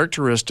so a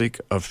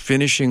characteristic of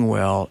finishing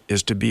well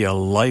is to be a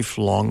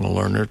lifelong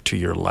learner to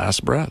your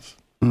last breath.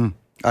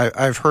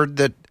 I've heard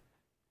that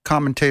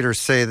commentators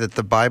say that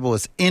the Bible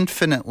is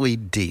infinitely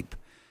deep.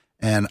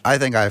 And I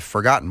think I've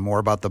forgotten more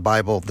about the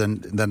Bible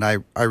than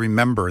I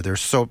remember.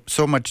 There's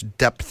so much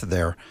depth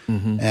there.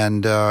 Mm-hmm.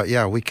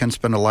 And we can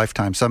spend a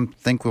lifetime. Some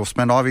think we'll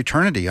spend all of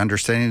eternity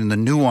understanding the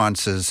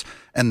nuances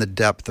and the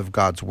depth of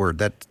God's word.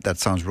 That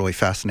sounds really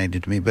fascinating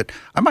to me. But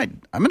I'm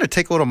going to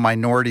take a little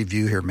minority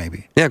view here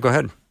maybe. Yeah, go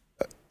ahead.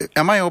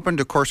 Am I open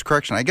to course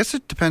correction? I guess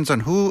it depends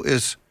on who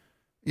is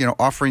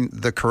offering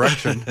the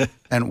correction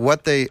and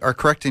what they are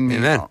correcting me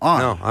Amen. on.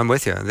 No, I'm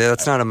with you.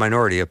 That's not a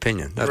minority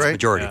opinion. That's Right? a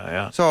majority.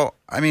 Yeah. So,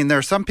 I mean, there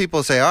are some people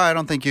who say, I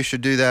don't think you should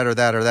do that or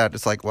that or that.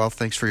 It's like, well,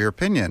 thanks for your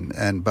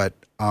opinion. But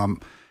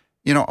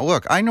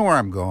look, I know where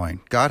I'm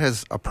going. God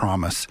has a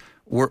promise.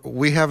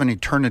 We have an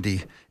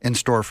eternity in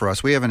store for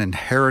us. We have an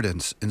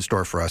inheritance in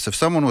store for us. If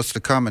someone was to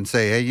come and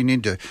say, hey, you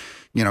need to,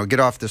 get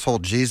off this whole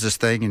Jesus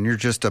thing and you're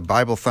just a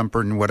Bible thumper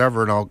and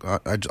whatever, and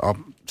I'll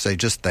say,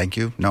 just thank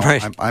you. No,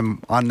 right.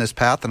 I'm on this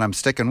path and I'm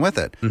sticking with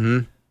it. Mm-hmm.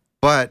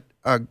 But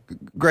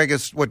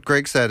what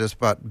Greg said is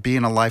about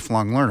being a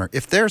lifelong learner.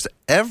 If there's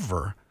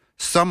ever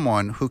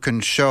someone who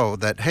can show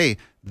that, hey,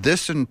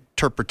 this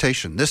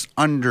interpretation, this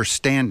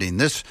understanding,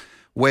 this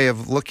way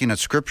of looking at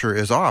Scripture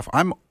is off,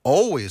 I'm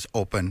always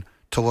open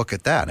to look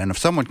at that. And if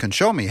someone can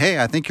show me,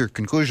 hey, I think your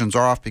conclusions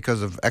are off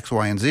because of X,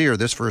 Y, and Z, or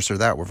this verse or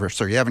that verse,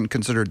 or you haven't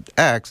considered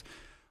X,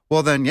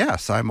 well, then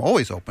yes, I'm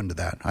always open to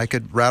that. I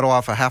could rattle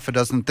off a half a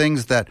dozen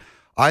things that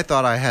I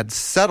thought I had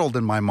settled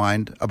in my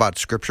mind about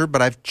Scripture,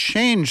 but I've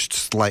changed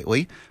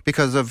slightly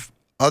because of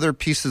other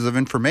pieces of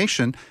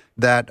information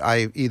that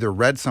I either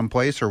read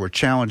someplace or were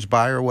challenged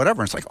by or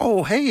whatever. It's like,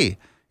 oh, hey,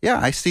 yeah,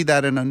 I see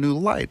that in a new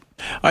light.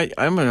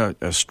 I'm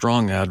a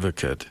strong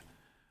advocate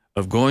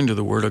of going to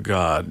the Word of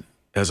God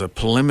as a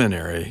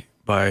preliminary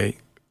by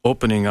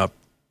opening up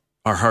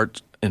our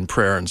heart in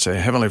prayer and say,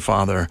 Heavenly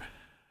Father,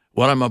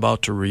 what I'm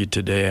about to read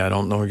today, I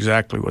don't know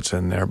exactly what's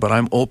in there, but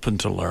I'm open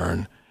to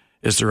learn.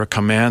 Is there a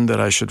command that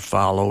I should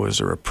follow? Is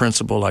there a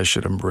principle I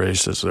should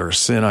embrace? Is there a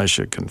sin I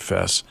should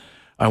confess?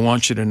 I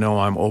want you to know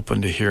I'm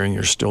open to hearing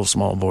your still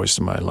small voice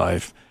in my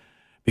life,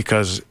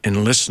 because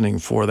in listening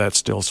for that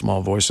still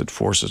small voice, it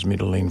forces me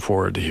to lean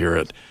forward to hear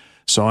it.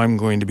 So I'm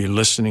going to be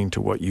listening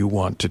to what you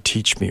want to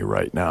teach me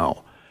right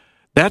now.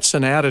 That's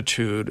an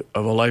attitude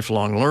of a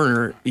lifelong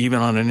learner, even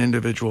on an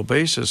individual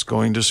basis,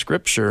 going to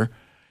Scripture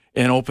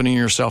and opening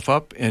yourself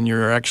up, and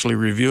you're actually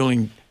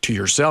revealing to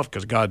yourself,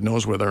 because God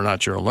knows whether or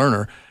not you're a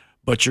learner,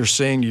 but you're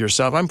saying to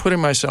yourself, I'm putting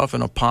myself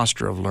in a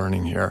posture of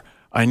learning here.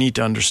 I need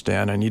to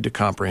understand, I need to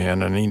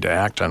comprehend, I need to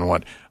act on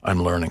what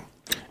I'm learning.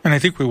 And I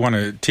think we want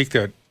to take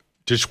that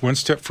just one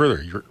step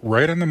further. You're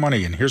right on the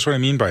money, and here's what I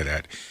mean by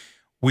that.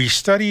 We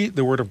study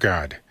the Word of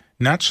God,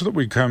 not so that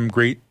we become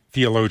great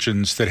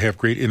theologians that have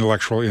great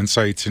intellectual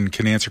insights and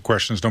can answer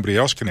questions nobody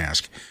else can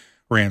ask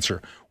or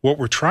answer. What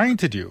we're trying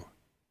to do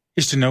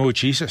is to know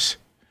Jesus,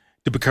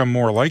 to become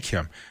more like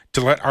him, to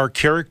let our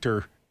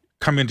character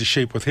come into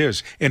shape with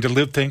his, and to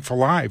live thankful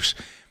lives.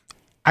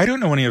 I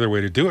don't know any other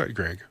way to do it,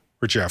 Greg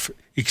or Jeff,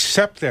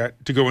 except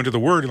that to go into the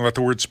Word and let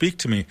the Word speak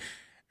to me.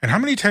 And how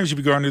many times have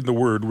you gone into the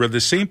Word, read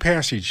the same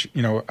passage,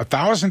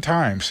 1,000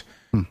 times,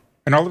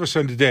 and all of a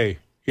sudden today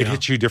it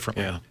hits you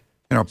differently? Yeah.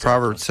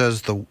 Proverbs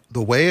says the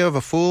way of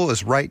a fool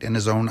is right in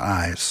his own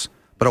eyes,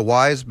 but a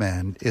wise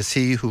man is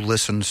he who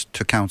listens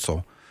to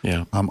counsel.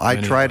 Yeah. I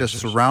try to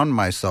surround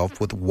myself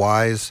with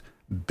wise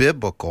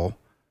biblical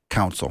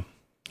counsel,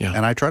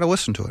 and I try to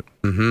listen to it.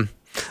 Mm-hmm.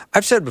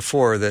 I've said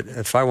before that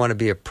if I want to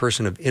be a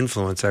person of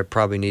influence, I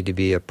probably need to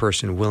be a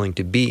person willing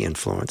to be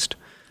influenced.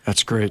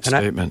 That's a great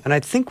statement. And I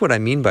think what I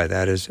mean by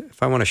that is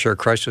if I want to share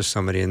Christ with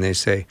somebody and they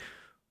say,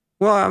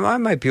 well, I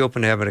might be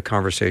open to having a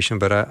conversation,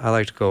 but I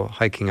like to go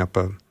hiking up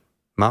a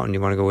mountain.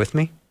 You want to go with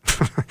me?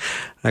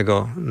 I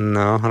go,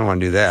 no, I don't want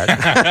to do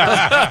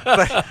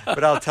that.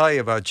 but I'll tell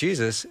you about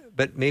Jesus.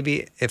 But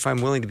maybe if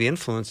I'm willing to be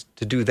influenced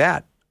to do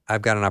that,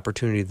 I've got an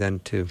opportunity then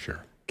to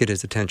get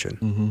his attention.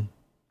 Mm-hmm.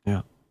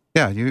 Yeah.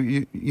 Yeah,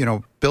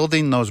 you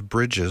building those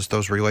bridges,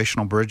 those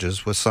relational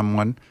bridges with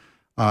someone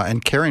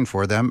and caring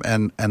for them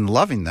and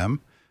loving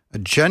them,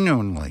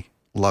 genuinely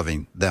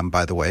loving them,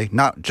 by the way,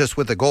 not just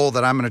with the goal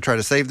that I'm going to try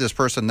to save this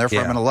person, therefore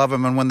I'm going to love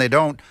them, and when they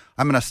don't,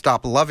 I'm going to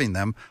stop loving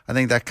them. I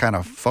think that kind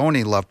of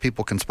phony love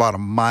people can spot a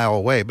mile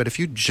away. But if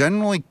you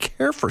genuinely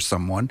care for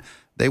someone,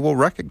 they will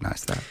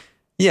recognize that.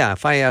 Yeah,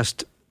 if I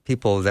asked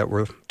people that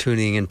were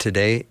tuning in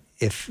today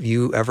if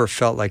you ever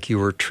felt like you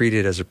were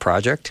treated as a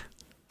project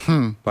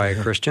by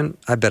a Christian,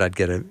 I bet I'd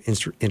get an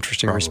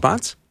interesting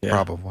response. Yeah.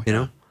 Probably.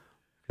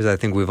 Because I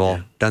think we've all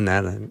done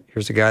that. And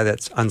here's a guy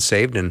that's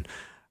unsaved, and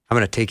I'm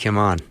going to take him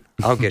on.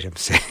 I'll get him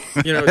saved.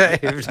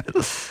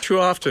 Too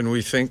often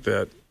we think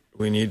that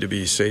we need to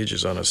be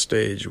sages on a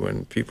stage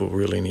when people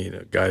really need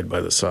a guide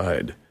by the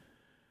side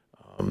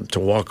to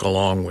walk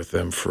along with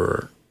them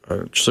for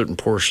a certain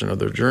portion of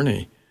their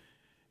journey.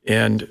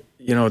 And,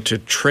 to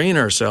train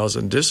ourselves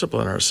and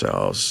discipline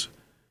ourselves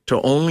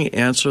to only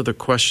answer the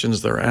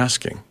questions they're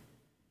asking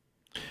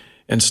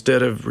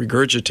instead of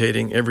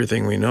regurgitating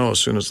everything we know as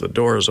soon as the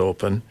door is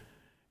open.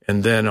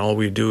 And then all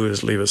we do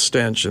is leave a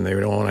stench and they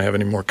don't want to have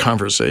any more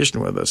conversation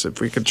with us. If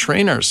we could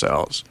train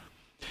ourselves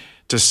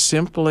to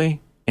simply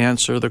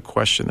answer the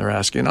question they're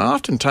asking. And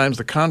oftentimes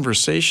the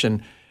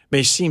conversation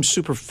may seem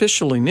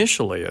superficial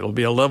initially. It'll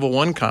be a level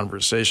 1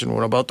 conversation.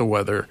 What about the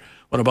weather?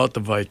 What about the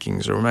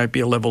Vikings? Or it might be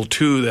a level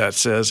 2 that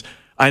says,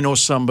 I know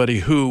somebody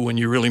who, when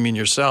you really mean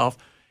yourself.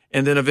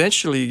 And then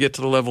eventually you get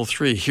to the level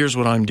 3. Here's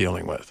what I'm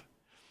dealing with.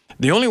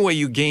 The only way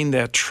you gain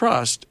that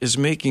trust is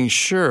making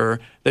sure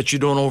that you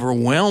don't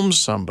overwhelm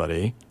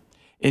somebody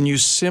and you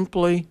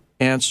simply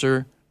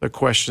answer the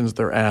questions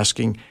they're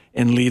asking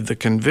and leave the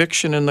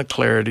conviction and the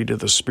clarity to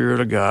the Spirit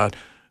of God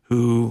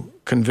who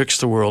convicts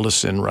the world of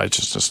sin,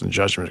 righteousness, and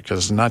judgment,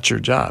 because it's not your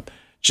job.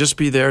 Just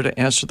be there to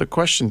answer the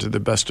question to the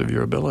best of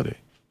your ability.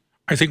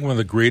 I think one of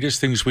the greatest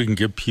things we can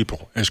give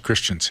people as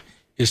Christians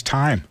is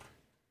time.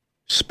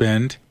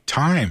 Spend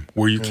time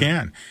where you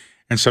can.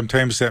 And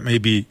sometimes that may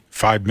be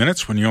 5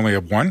 minutes when you only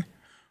have one,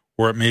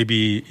 or it may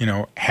be,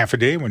 half a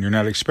day when you're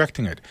not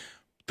expecting it.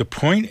 The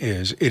point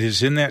is, it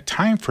is in that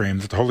time frame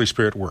that the Holy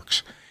Spirit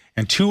works.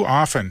 And too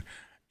often,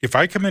 if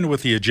I come in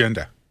with the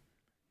agenda,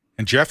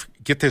 and Jeff,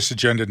 get this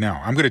agenda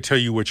now. I'm going to tell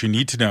you what you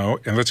need to know,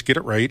 and let's get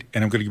it right,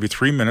 and I'm going to give you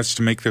 3 minutes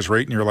to make this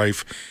right in your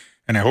life,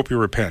 and I hope you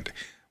repent.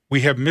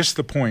 We have missed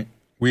the point.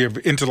 We have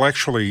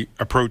intellectually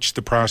approached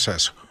the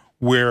process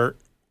where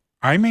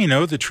I may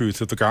know the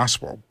truth of the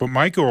gospel, but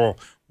my goal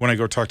when I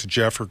go talk to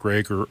Jeff or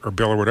Greg or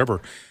Bill or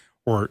whatever,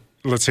 or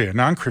let's say a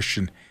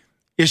non-Christian,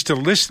 is to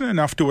listen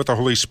enough to what the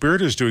Holy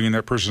Spirit is doing in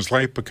that person's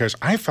life, because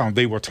I found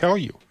they will tell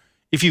you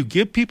If you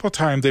give people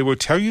time, they will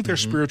tell you their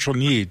spiritual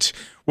needs,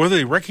 whether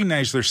they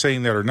recognize they're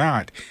saying that or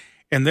not.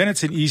 And then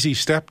it's an easy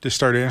step to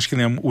start asking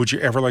them, would you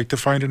ever like to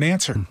find an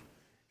answer?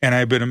 And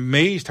I've been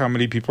amazed how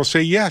many people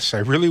say, yes, I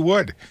really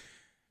would.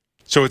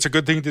 So it's a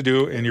good thing to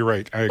do, and you're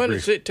right. I agree.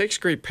 But it takes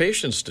great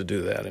patience to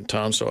do that, and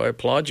Tom, so I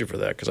applaud you for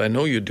that, because I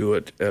know you do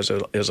it as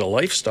a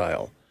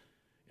lifestyle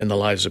in the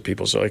lives of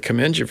people, so I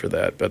commend you for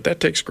that. But that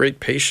takes great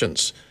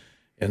patience,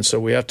 and so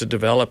we have to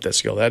develop that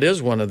skill. That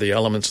is one of the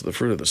elements of the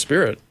fruit of the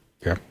Spirit.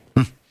 Yeah.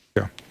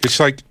 Yeah. It's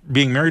like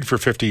being married for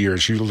 50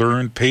 years. You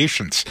learn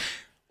patience.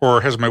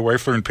 Or has my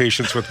wife learned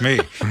patience with me?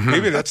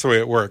 Maybe that's the way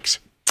it works.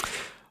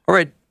 All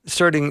right.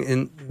 Starting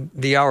in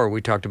the hour, we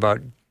talked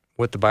about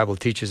what the Bible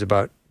teaches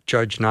about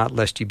judge not,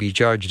 lest you be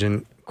judged.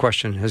 And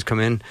question has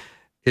come in.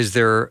 Is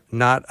there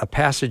not a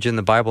passage in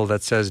the Bible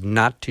that says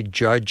not to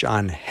judge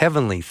on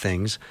heavenly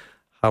things?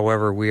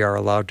 However, we are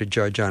allowed to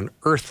judge on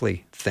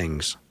earthly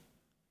things.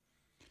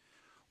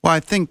 Well, I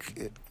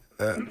think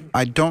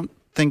I don't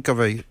think of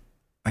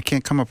I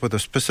can't come up with a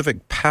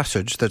specific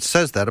passage that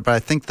says that, but I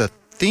think the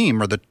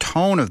theme or the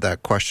tone of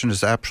that question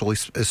is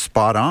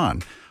spot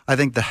on. I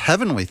think the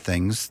heavenly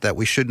things that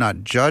we should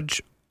not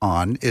judge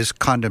on is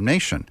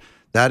condemnation.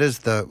 That's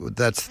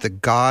the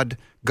God.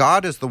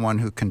 God is the one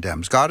who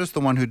condemns. God is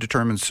the one who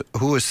determines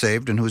who is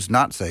saved and who is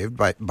not saved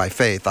by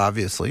faith,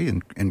 obviously,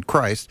 in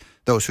Christ.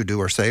 Those who do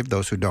are saved;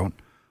 those who don't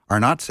are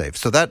not saved.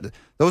 So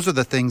those are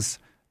the things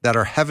that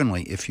are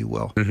heavenly, if you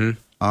will.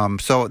 Mm-hmm.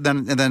 So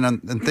then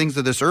things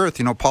of this earth,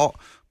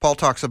 Paul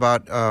talks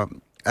about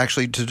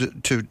actually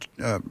to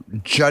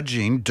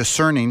judging,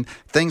 discerning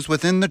things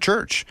within the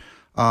church.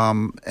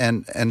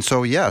 And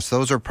so, yes,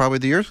 those are probably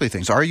the earthly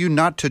things. Are you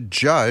not to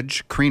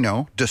judge,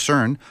 krino,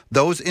 discern,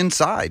 those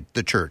inside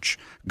the church?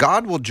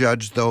 God will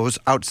judge those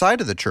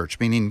outside of the church,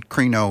 meaning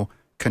krino,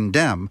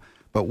 condemn,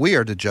 but we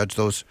are to judge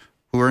those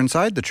who are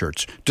inside the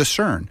church,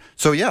 discern.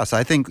 So, yes,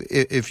 I think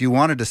if you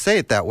wanted to say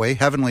it that way,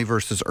 heavenly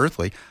versus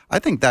earthly, I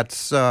think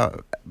that's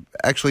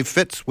actually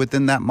fits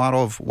within that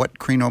model of what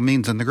krino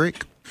means in the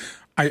Greek.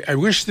 I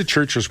wish the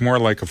church was more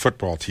like a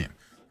football team.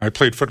 I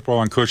played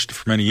football and coached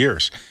for many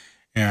years.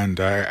 And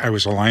I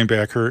was a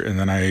linebacker, and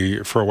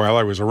then for a while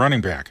I was a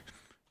running back.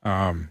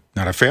 Not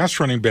a fast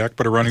running back,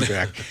 but a running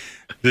back.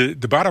 The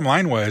bottom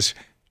line was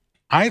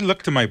I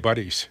looked to my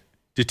buddies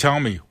to tell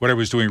me what I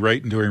was doing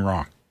right and doing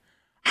wrong,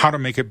 how to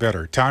make it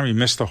better. Tom, you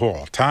missed the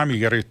hole. Tom, you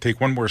got to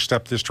take one more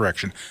step this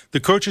direction. The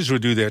coaches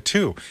would do that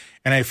too.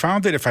 And I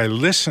found that if I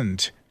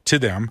listened to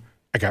them,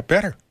 I got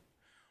better.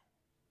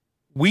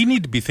 We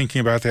need to be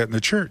thinking about that in the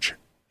church.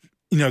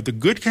 The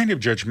good kind of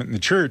judgment in the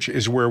church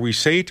is where we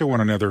say to one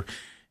another,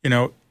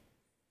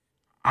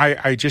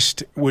 I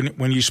just,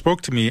 when you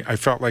spoke to me, I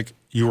felt like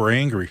you were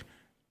angry.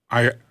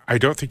 I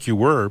don't think you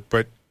were,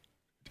 but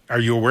are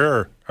you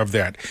aware of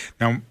that?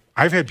 Now,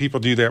 I've had people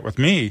do that with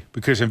me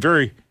because I'm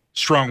very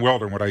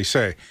strong-willed in what I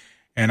say,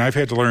 and I've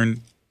had to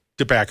learn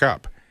to back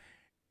up.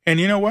 And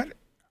you know what?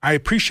 I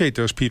appreciate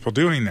those people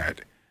doing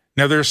that.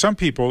 Now, there are some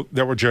people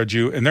that will judge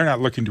you, and they're not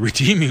looking to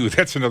redeem you.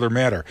 That's another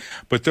matter.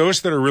 But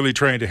those that are really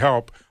trying to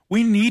help,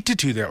 we need to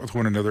do that with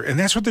one another, and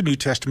that's what the New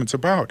Testament's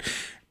about.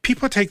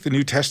 People take the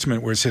New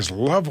Testament where it says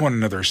love one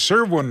another,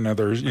 serve one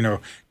another,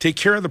 take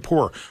care of the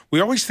poor. We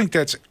always think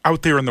that's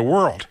out there in the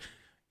world.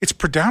 It's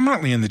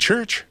predominantly in the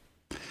church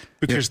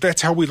because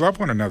that's how we love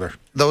one another.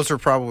 Those are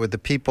probably the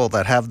people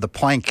that have the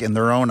plank in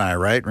their own eye,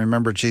 right?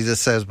 Remember, Jesus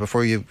says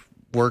before you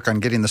work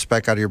on getting the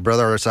speck out of your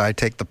brother's eye,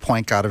 take the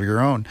plank out of your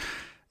own.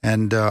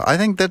 And I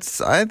think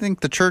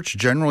the church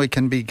generally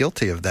can be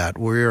guilty of that.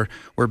 We're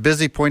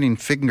busy pointing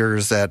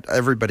fingers at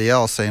everybody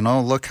else, saying,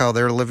 "Oh, look how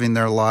they're living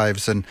their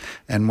lives," and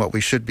what we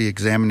should be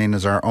examining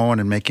is our own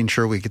and making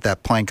sure we get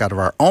that plank out of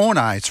our own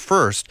eyes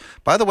first.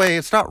 By the way,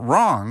 it's not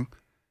wrong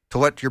to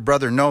let your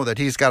brother know that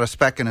he's got a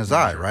speck in his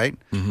eye, right?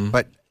 Mm-hmm.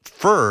 But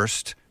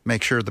first,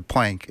 make sure the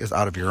plank is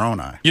out of your own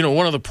eye.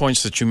 One of the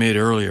points that you made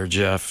earlier,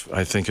 Jeff,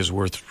 I think is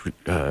worth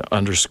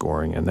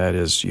underscoring, and that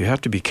is you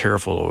have to be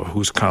careful of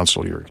whose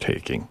counsel you're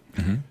taking.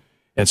 Mm-hmm.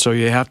 And so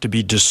you have to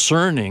be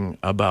discerning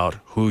about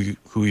who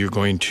you're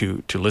going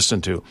to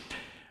listen to.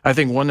 I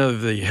think one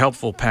of the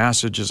helpful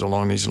passages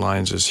along these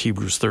lines is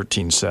Hebrews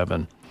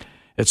 13:7.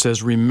 It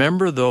says,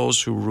 "Remember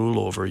those who rule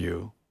over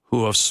you,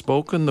 who have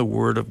spoken the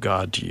word of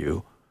God to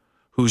you,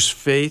 whose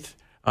faith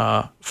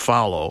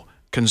follow,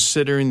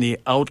 considering the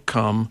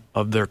outcome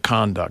of their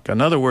conduct." In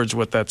other words,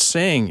 what that's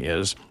saying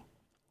is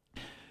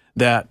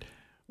that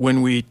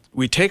when we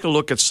take a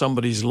look at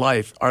somebody's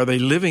life, are they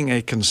living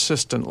a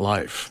consistent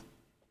life?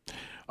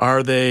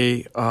 Are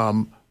they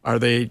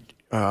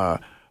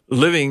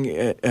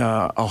living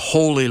a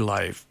holy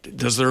life?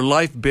 Does their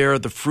life bear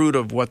the fruit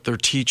of what they're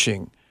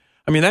teaching?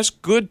 I mean, that's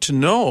good to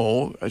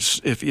know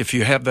if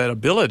you have that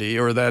ability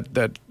or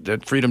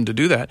that freedom to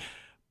do that,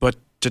 but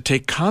to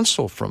take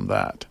counsel from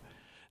that.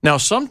 Now,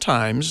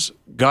 sometimes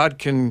God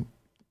can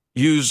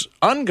use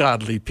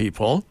ungodly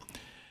people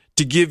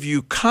to give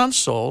you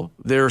counsel.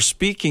 They're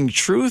speaking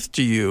truth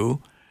to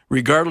you,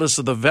 regardless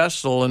of the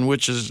vessel in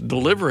which is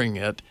delivering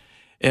it.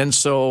 And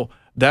so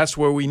that's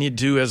where we need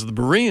to, as the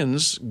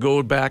Bereans,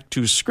 go back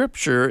to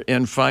Scripture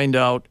and find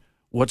out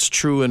what's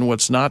true and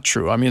what's not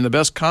true. I mean, the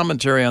best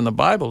commentary on the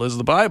Bible is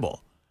the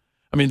Bible.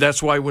 I mean,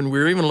 that's why when we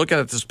were even looking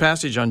at this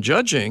passage on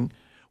judging,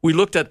 we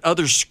looked at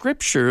other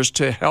scriptures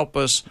to help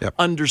us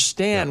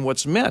understand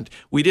what's meant.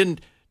 We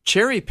didn't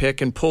cherry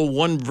pick and pull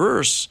one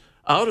verse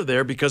out of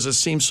there because it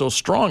seems so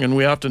strong, and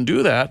we often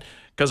do that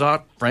because,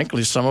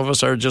 frankly, some of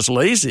us are just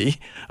lazy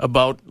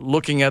about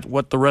looking at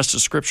what the rest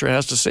of Scripture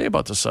has to say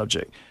about the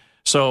subject.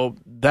 So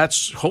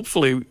that's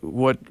hopefully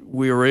what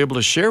we were able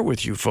to share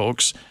with you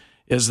folks,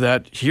 is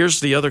that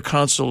here's the other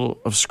counsel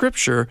of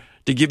Scripture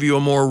to give you a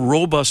more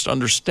robust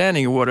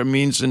understanding of what it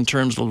means in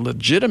terms of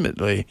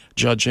legitimately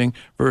judging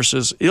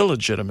versus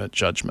illegitimate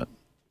judgment.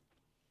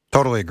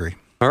 Totally agree.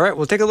 All right,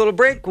 we'll take a little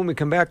break. When we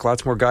come back,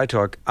 lots more Guy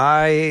Talk.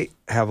 I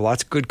have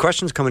lots of good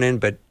questions coming in,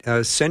 but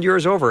send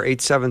yours over,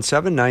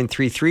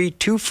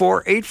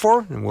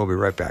 877-933-2484, and we'll be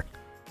right back.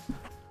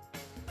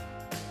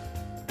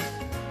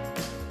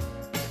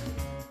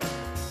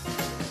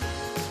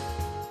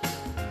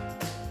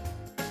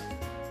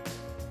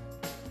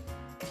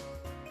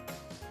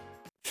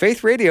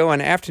 Faith Radio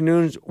and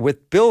Afternoons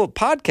with Bill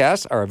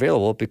podcasts are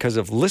available because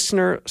of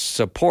listener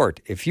support.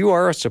 If you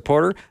are a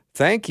supporter,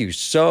 thank you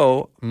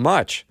so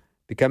much.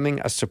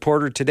 Becoming a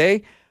supporter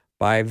today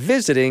by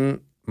visiting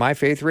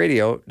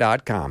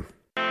myfaithradio.com.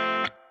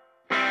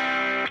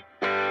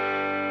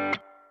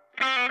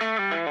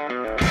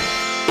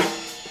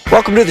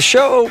 Welcome to the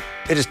show.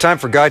 It is time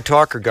for Guy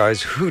Talk, or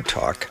Guys Who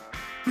Talk.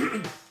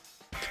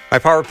 My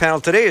power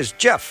panel today is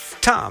Jeff,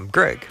 Tom,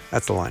 Greg.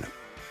 That's the lineup.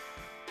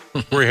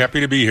 We're happy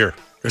to be here.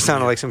 It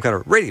sounded like some kind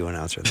of radio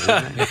announcer.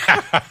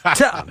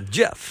 Tom,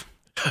 Jeff,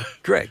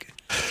 Greg.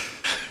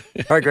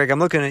 All right, Greg, I'm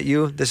looking at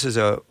you. This is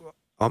you're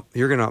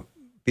going to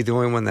be the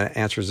only one that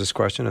answers this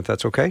question, if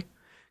that's okay,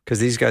 because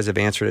these guys have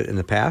answered it in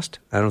the past.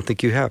 I don't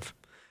think you have.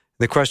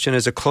 The question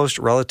is, a close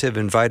relative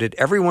invited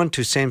everyone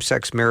to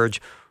same-sex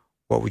marriage.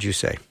 What would you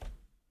say?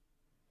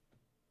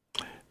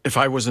 If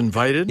I was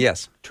invited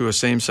Yes. to a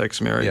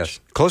same-sex marriage?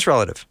 Yes. Close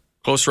relative.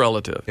 Close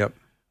relative. Yep.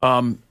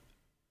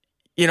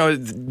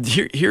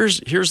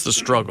 Here's the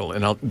struggle,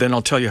 and then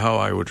I'll tell you how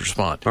I would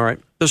respond. All right.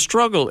 The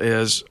struggle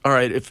is, all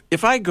right,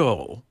 if I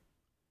go,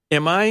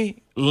 am I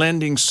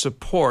lending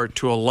support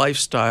to a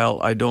lifestyle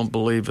I don't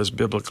believe is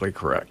biblically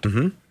correct?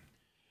 Mm-hmm.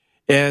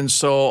 And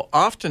so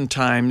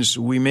oftentimes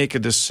we make a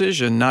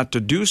decision not to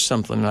do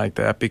something like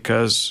that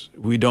because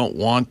we don't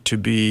want to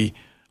be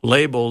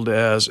labeled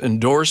as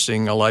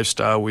endorsing a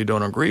lifestyle we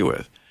don't agree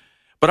with.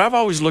 But I've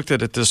always looked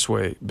at it this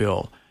way,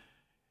 Bill.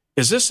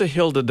 Is this a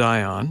hill to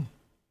die on?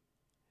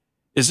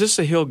 Is this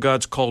a hill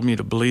God's called me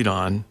to bleed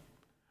on?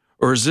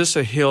 Or is this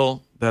a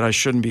hill that I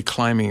shouldn't be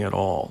climbing at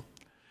all?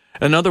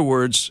 In other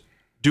words,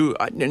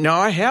 now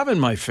I have in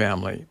my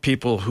family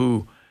people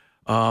who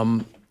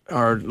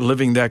are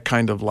living that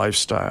kind of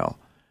lifestyle.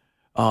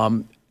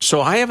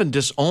 So I haven't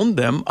disowned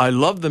them. I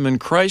love them in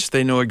Christ.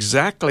 They know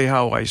exactly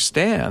how I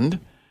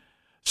stand.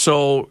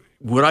 So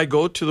would I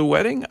go to the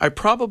wedding? I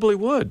probably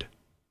would.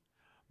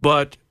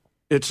 But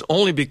it's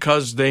only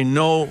because they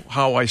know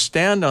how I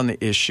stand on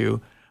the issue,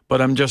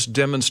 but I'm just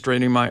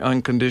demonstrating my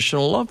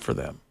unconditional love for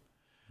them.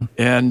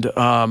 And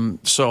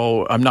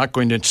so I'm not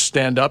going to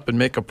stand up and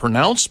make a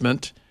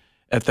pronouncement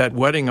at that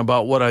wedding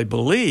about what I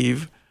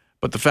believe,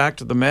 but the fact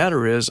of the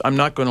matter is I'm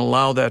not going to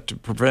allow that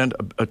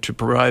to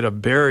provide a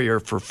barrier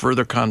for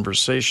further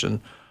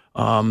conversation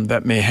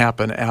that may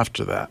happen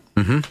after that.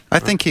 Mm-hmm. I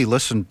think he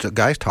listened to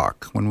Guy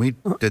Talk when we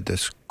did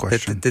this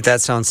question. Did that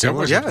sound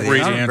similar? was a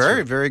great answer.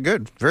 Very, very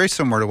good. Very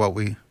similar to what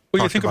we Well, you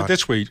talked think of about. it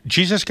this way.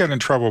 Jesus got in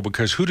trouble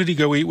because who did he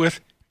go eat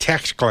with?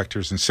 Tax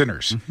collectors and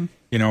sinners. Mm-hmm.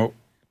 You know,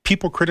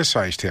 people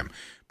criticized him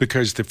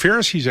because the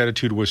Pharisees'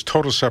 attitude was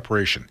total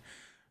separation.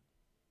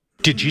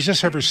 Did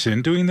Jesus ever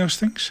sin doing those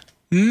things?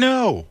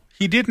 No,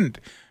 he didn't.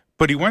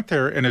 But he went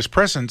there in his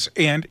presence,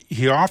 and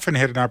he often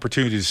had an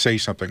opportunity to say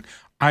something.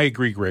 I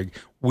agree, Greg.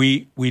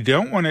 We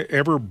don't want to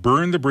ever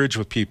burn the bridge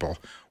with people.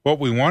 What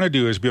we want to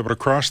do is be able to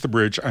cross the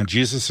bridge on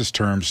Jesus'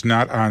 terms,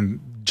 not on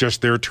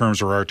just their terms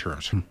or our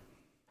terms.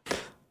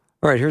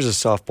 All right, here's a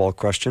softball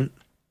question.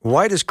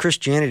 Why does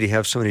Christianity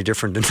have so many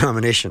different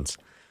denominations?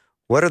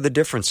 What are the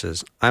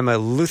differences? I'm a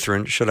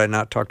Lutheran. Should I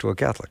not talk to a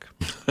Catholic?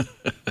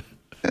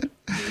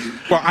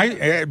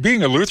 Well,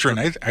 being a Lutheran,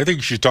 I think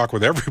you should talk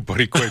with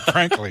everybody, quite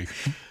frankly.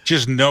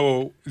 Just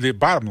know the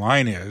bottom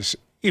line is,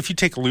 if you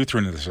take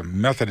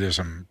Lutheranism,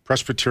 Methodism,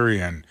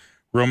 Presbyterian,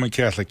 Roman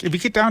Catholic, if you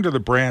get down to the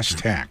brass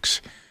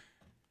tacks,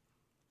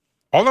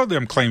 all of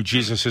them claim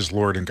Jesus is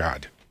Lord and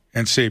God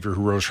and Savior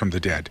who rose from the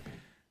dead.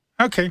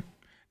 Okay.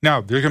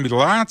 Now, there's going to be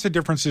lots of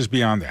differences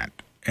beyond that,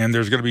 and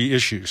there's going to be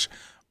issues.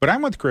 But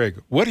I'm with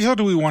Greg. What hill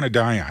do we want to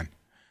die on?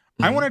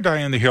 Mm-hmm. I want to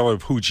die on the hill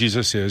of who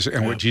Jesus is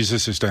and what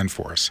Jesus has done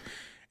for us.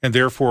 And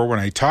therefore, when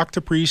I talk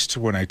to priests,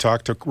 when I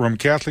talk to Roman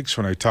Catholics,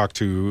 when I talk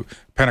to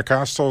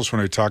Pentecostals,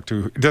 when I talk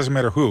to, it doesn't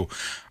matter who,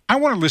 I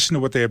want to listen to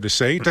what they have to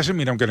say. It doesn't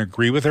mean I'm going to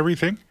agree with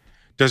everything.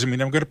 Doesn't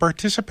mean I'm going to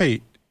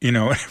participate, in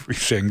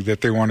everything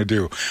that they want to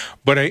do.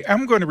 But I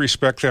am going to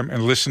respect them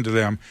and listen to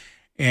them.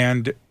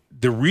 And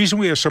the reason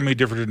we have so many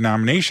different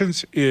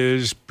denominations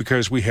is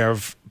because we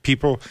have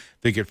people,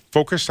 they get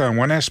focused on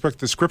one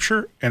aspect of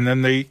Scripture, and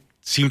then they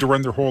seem to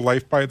run their whole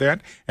life by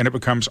that, and it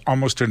becomes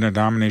almost a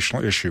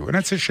denominational issue, and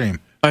that's a shame.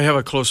 I have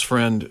a close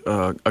friend,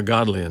 a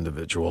godly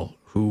individual,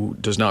 who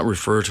does not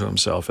refer to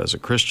himself as a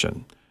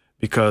Christian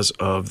because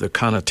of the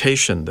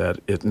connotation that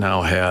it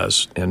now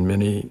has in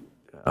many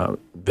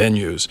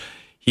venues.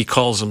 He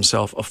calls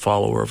himself a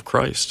follower of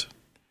Christ.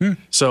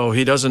 So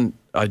he doesn't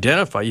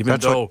identify, even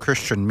That's though... what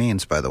Christian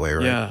means, by the way,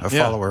 right? Yeah, a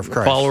follower of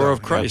Christ. A follower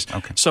of Christ. Yeah,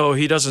 okay. So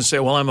he doesn't say,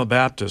 well, I'm a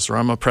Baptist, or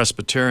I'm a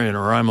Presbyterian,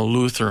 or I'm a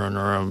Lutheran,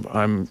 or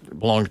I'm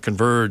belong to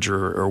Converge,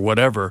 or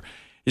whatever.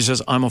 He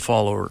says, I'm a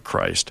follower of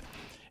Christ.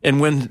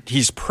 And when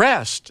he's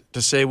pressed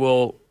to say,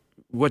 well,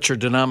 what's your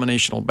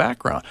denominational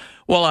background?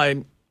 Well,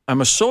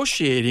 I'm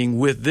associating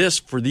with this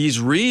for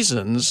these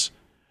reasons,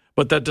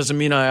 but that doesn't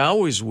mean I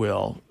always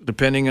will,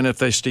 depending on if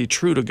they stay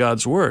true to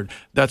God's Word.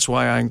 That's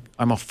why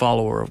I'm a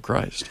follower of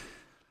Christ.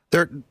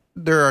 There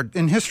are,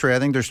 in history, I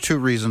think there's two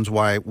reasons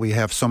why we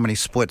have so many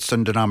splits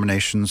in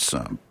denominations.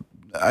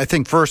 I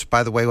think first,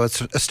 by the way,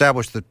 let's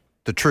establish the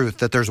truth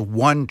that there's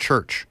one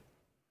church.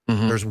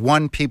 Mm-hmm. There's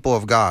one people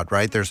of God,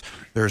 right? There's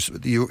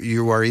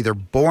you are either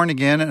born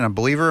again and a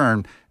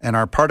believer and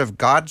are part of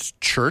God's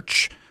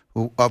church,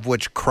 of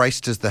which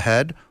Christ is the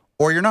head,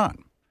 or you're not.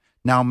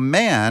 Now,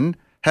 man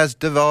has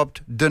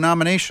developed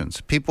denominations.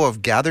 People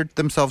have gathered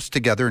themselves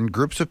together in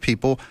groups of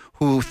people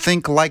who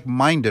think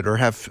like-minded or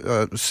have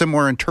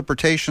similar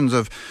interpretations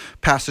of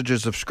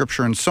passages of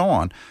Scripture and so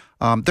on.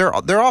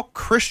 They're all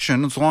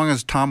Christian as long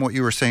as, Tom, what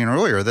you were saying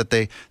earlier, that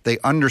they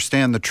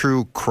understand the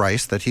true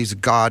Christ, that he's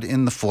God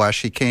in the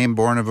flesh. He came,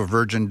 born of a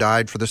virgin,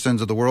 died for the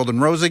sins of the world,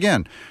 and rose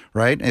again,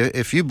 right?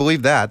 If you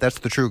believe that, that's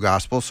the true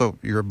gospel. So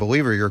you're a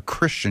believer, you're a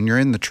Christian, you're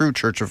in the true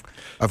church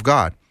of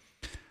God.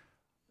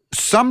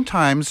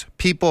 Sometimes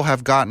people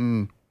have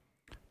gotten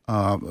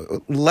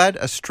led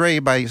astray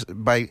by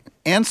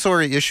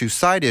ancillary issues,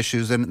 side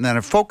issues, and then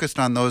have focused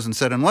on those and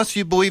said, unless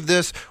you believe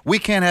this, we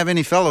can't have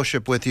any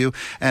fellowship with you,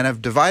 and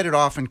have divided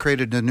off and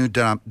created a new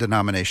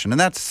denomination. And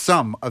that's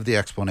some of the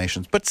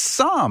explanations. But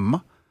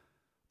some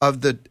of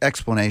the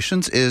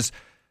explanations is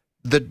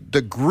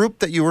the group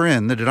that you were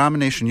in, the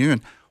denomination you're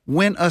in,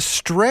 went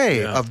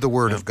astray of the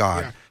Word of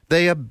God. Yeah.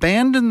 They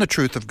abandoned the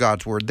truth of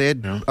God's Word. They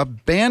had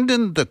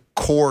abandoned the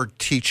core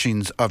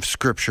teachings of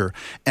Scripture.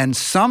 And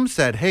some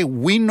said, hey,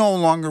 we no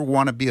longer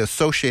want to be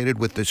associated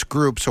with this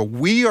group, so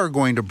we are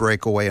going to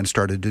break away and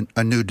start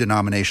a new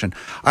denomination.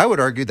 I would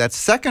argue that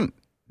second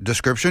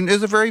description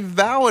is a very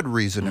valid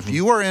reason. Mm-hmm. If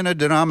you are in a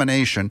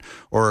denomination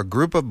or a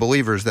group of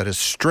believers that is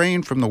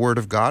straying from the Word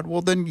of God,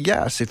 well, then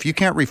yes, if you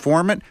can't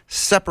reform it,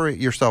 separate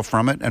yourself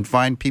from it and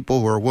find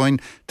people who are willing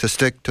to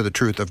stick to the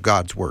truth of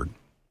God's Word.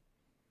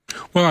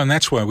 Well, and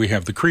that's why we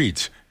have the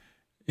creeds.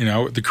 You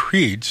know, the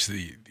creeds,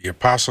 the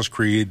Apostles'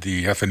 Creed,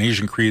 the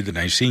Athanasian Creed, the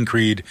Nicene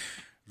Creed,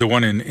 the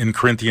one in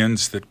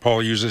Corinthians that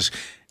Paul uses,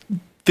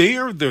 they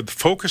are the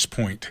focus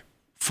point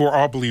for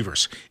all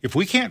believers. If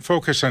we can't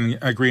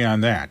agree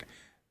on that,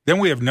 then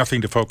we have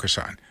nothing to focus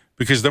on,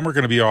 because then we're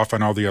going to be off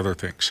on all the other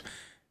things.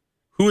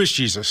 Who is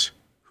Jesus?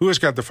 Who is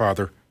God the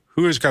Father?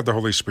 Who is God the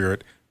Holy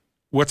Spirit?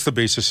 What's the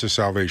basis of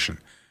salvation?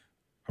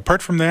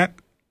 Apart from that,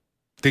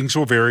 things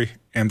will vary,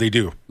 and they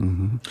do.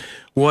 Mm-hmm.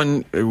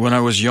 When I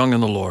was young in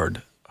the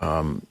Lord,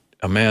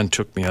 a man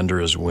took me under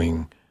his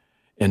wing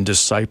and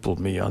discipled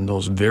me on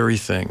those very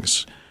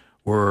things,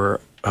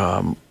 where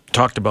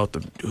talked about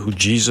who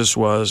Jesus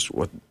was,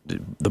 what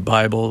the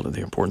Bible,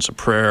 the importance of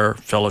prayer,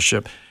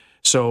 fellowship.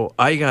 So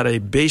I got a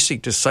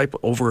basic disciple.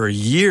 Over a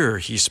year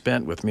he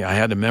spent with me. I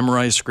had to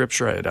memorize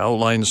Scripture. I had to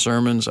outline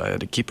sermons. I had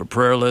to keep a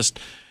prayer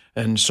list.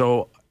 And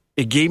so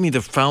it gave me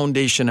the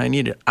foundation I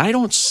needed. I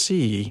don't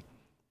see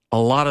a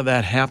lot of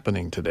that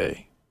happening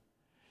today.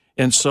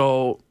 And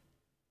so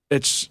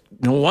it's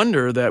no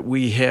wonder that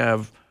we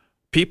have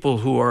people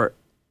who are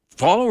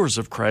followers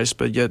of Christ,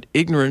 but yet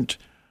ignorant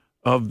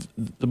of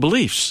the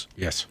beliefs.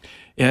 Yes.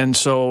 And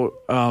so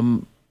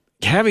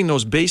having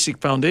those basic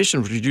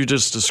foundations, which you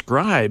just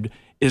described,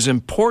 is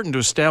important to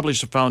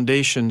establish a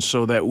foundation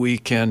so that we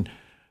can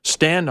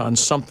stand on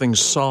something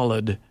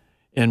solid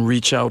and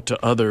reach out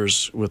to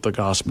others with the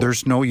gospel.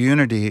 There's no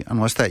unity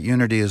unless that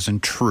unity is in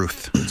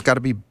truth. It's got to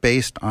be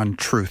based on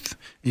truth.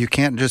 You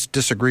can't just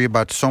disagree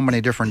about so many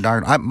different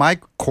doctrines. My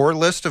core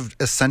list of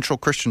essential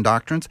Christian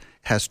doctrines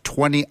has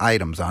 20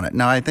 items on it.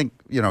 Now, I think,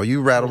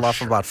 you rattled off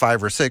about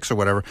 5 or 6 or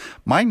whatever.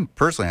 Mine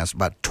personally has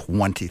about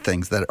 20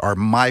 things that are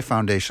my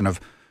foundation of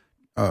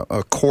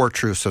core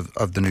truths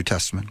of the New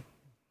Testament.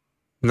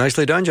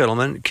 Nicely done,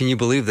 gentlemen. Can you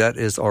believe that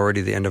is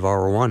already the end of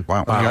hour 1?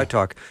 Wow. God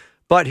Talk.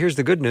 But here's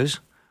the good news.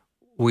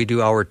 We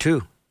do hour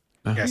 2.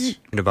 Yes.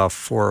 In about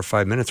 4 or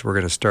 5 minutes, we're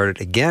going to start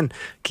it again.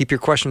 Keep your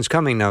questions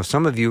coming. Now,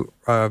 some of you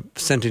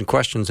sent in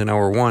questions in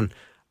hour 1.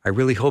 I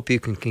really hope you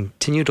can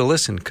continue to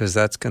listen, because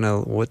that's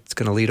what's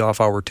going to lead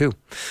off hour 2.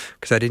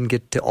 Because I didn't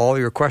get to all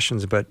your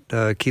questions, but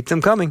keep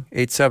them coming.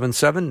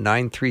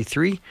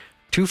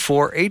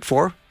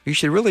 877-933-2484. You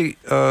should really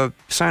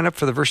sign up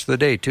for the verse of the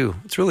day, too.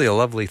 It's really a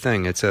lovely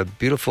thing. It's a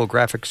beautiful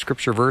graphic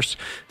scripture verse,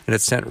 and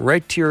it's sent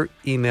right to your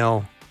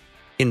email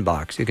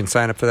inbox. You can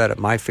sign up for that at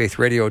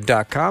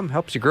myfaithradio.com.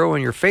 Helps you grow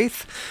in your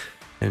faith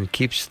and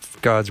keeps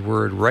God's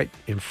word right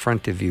in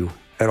front of you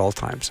at all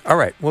times. All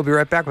right, we'll be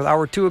right back with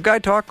Hour 2 of Guy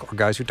Talk, or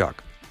Guys Who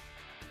Talk.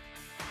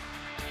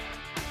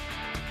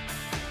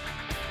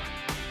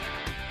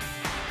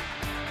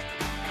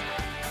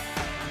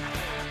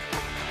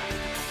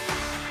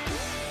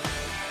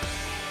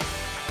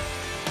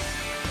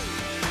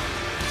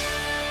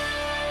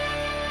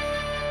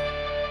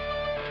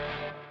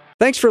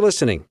 Thanks for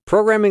listening.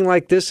 Programming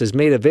like this is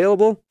made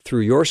available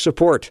through your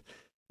support.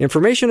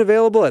 Information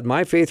available at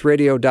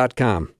myfaithradio.com.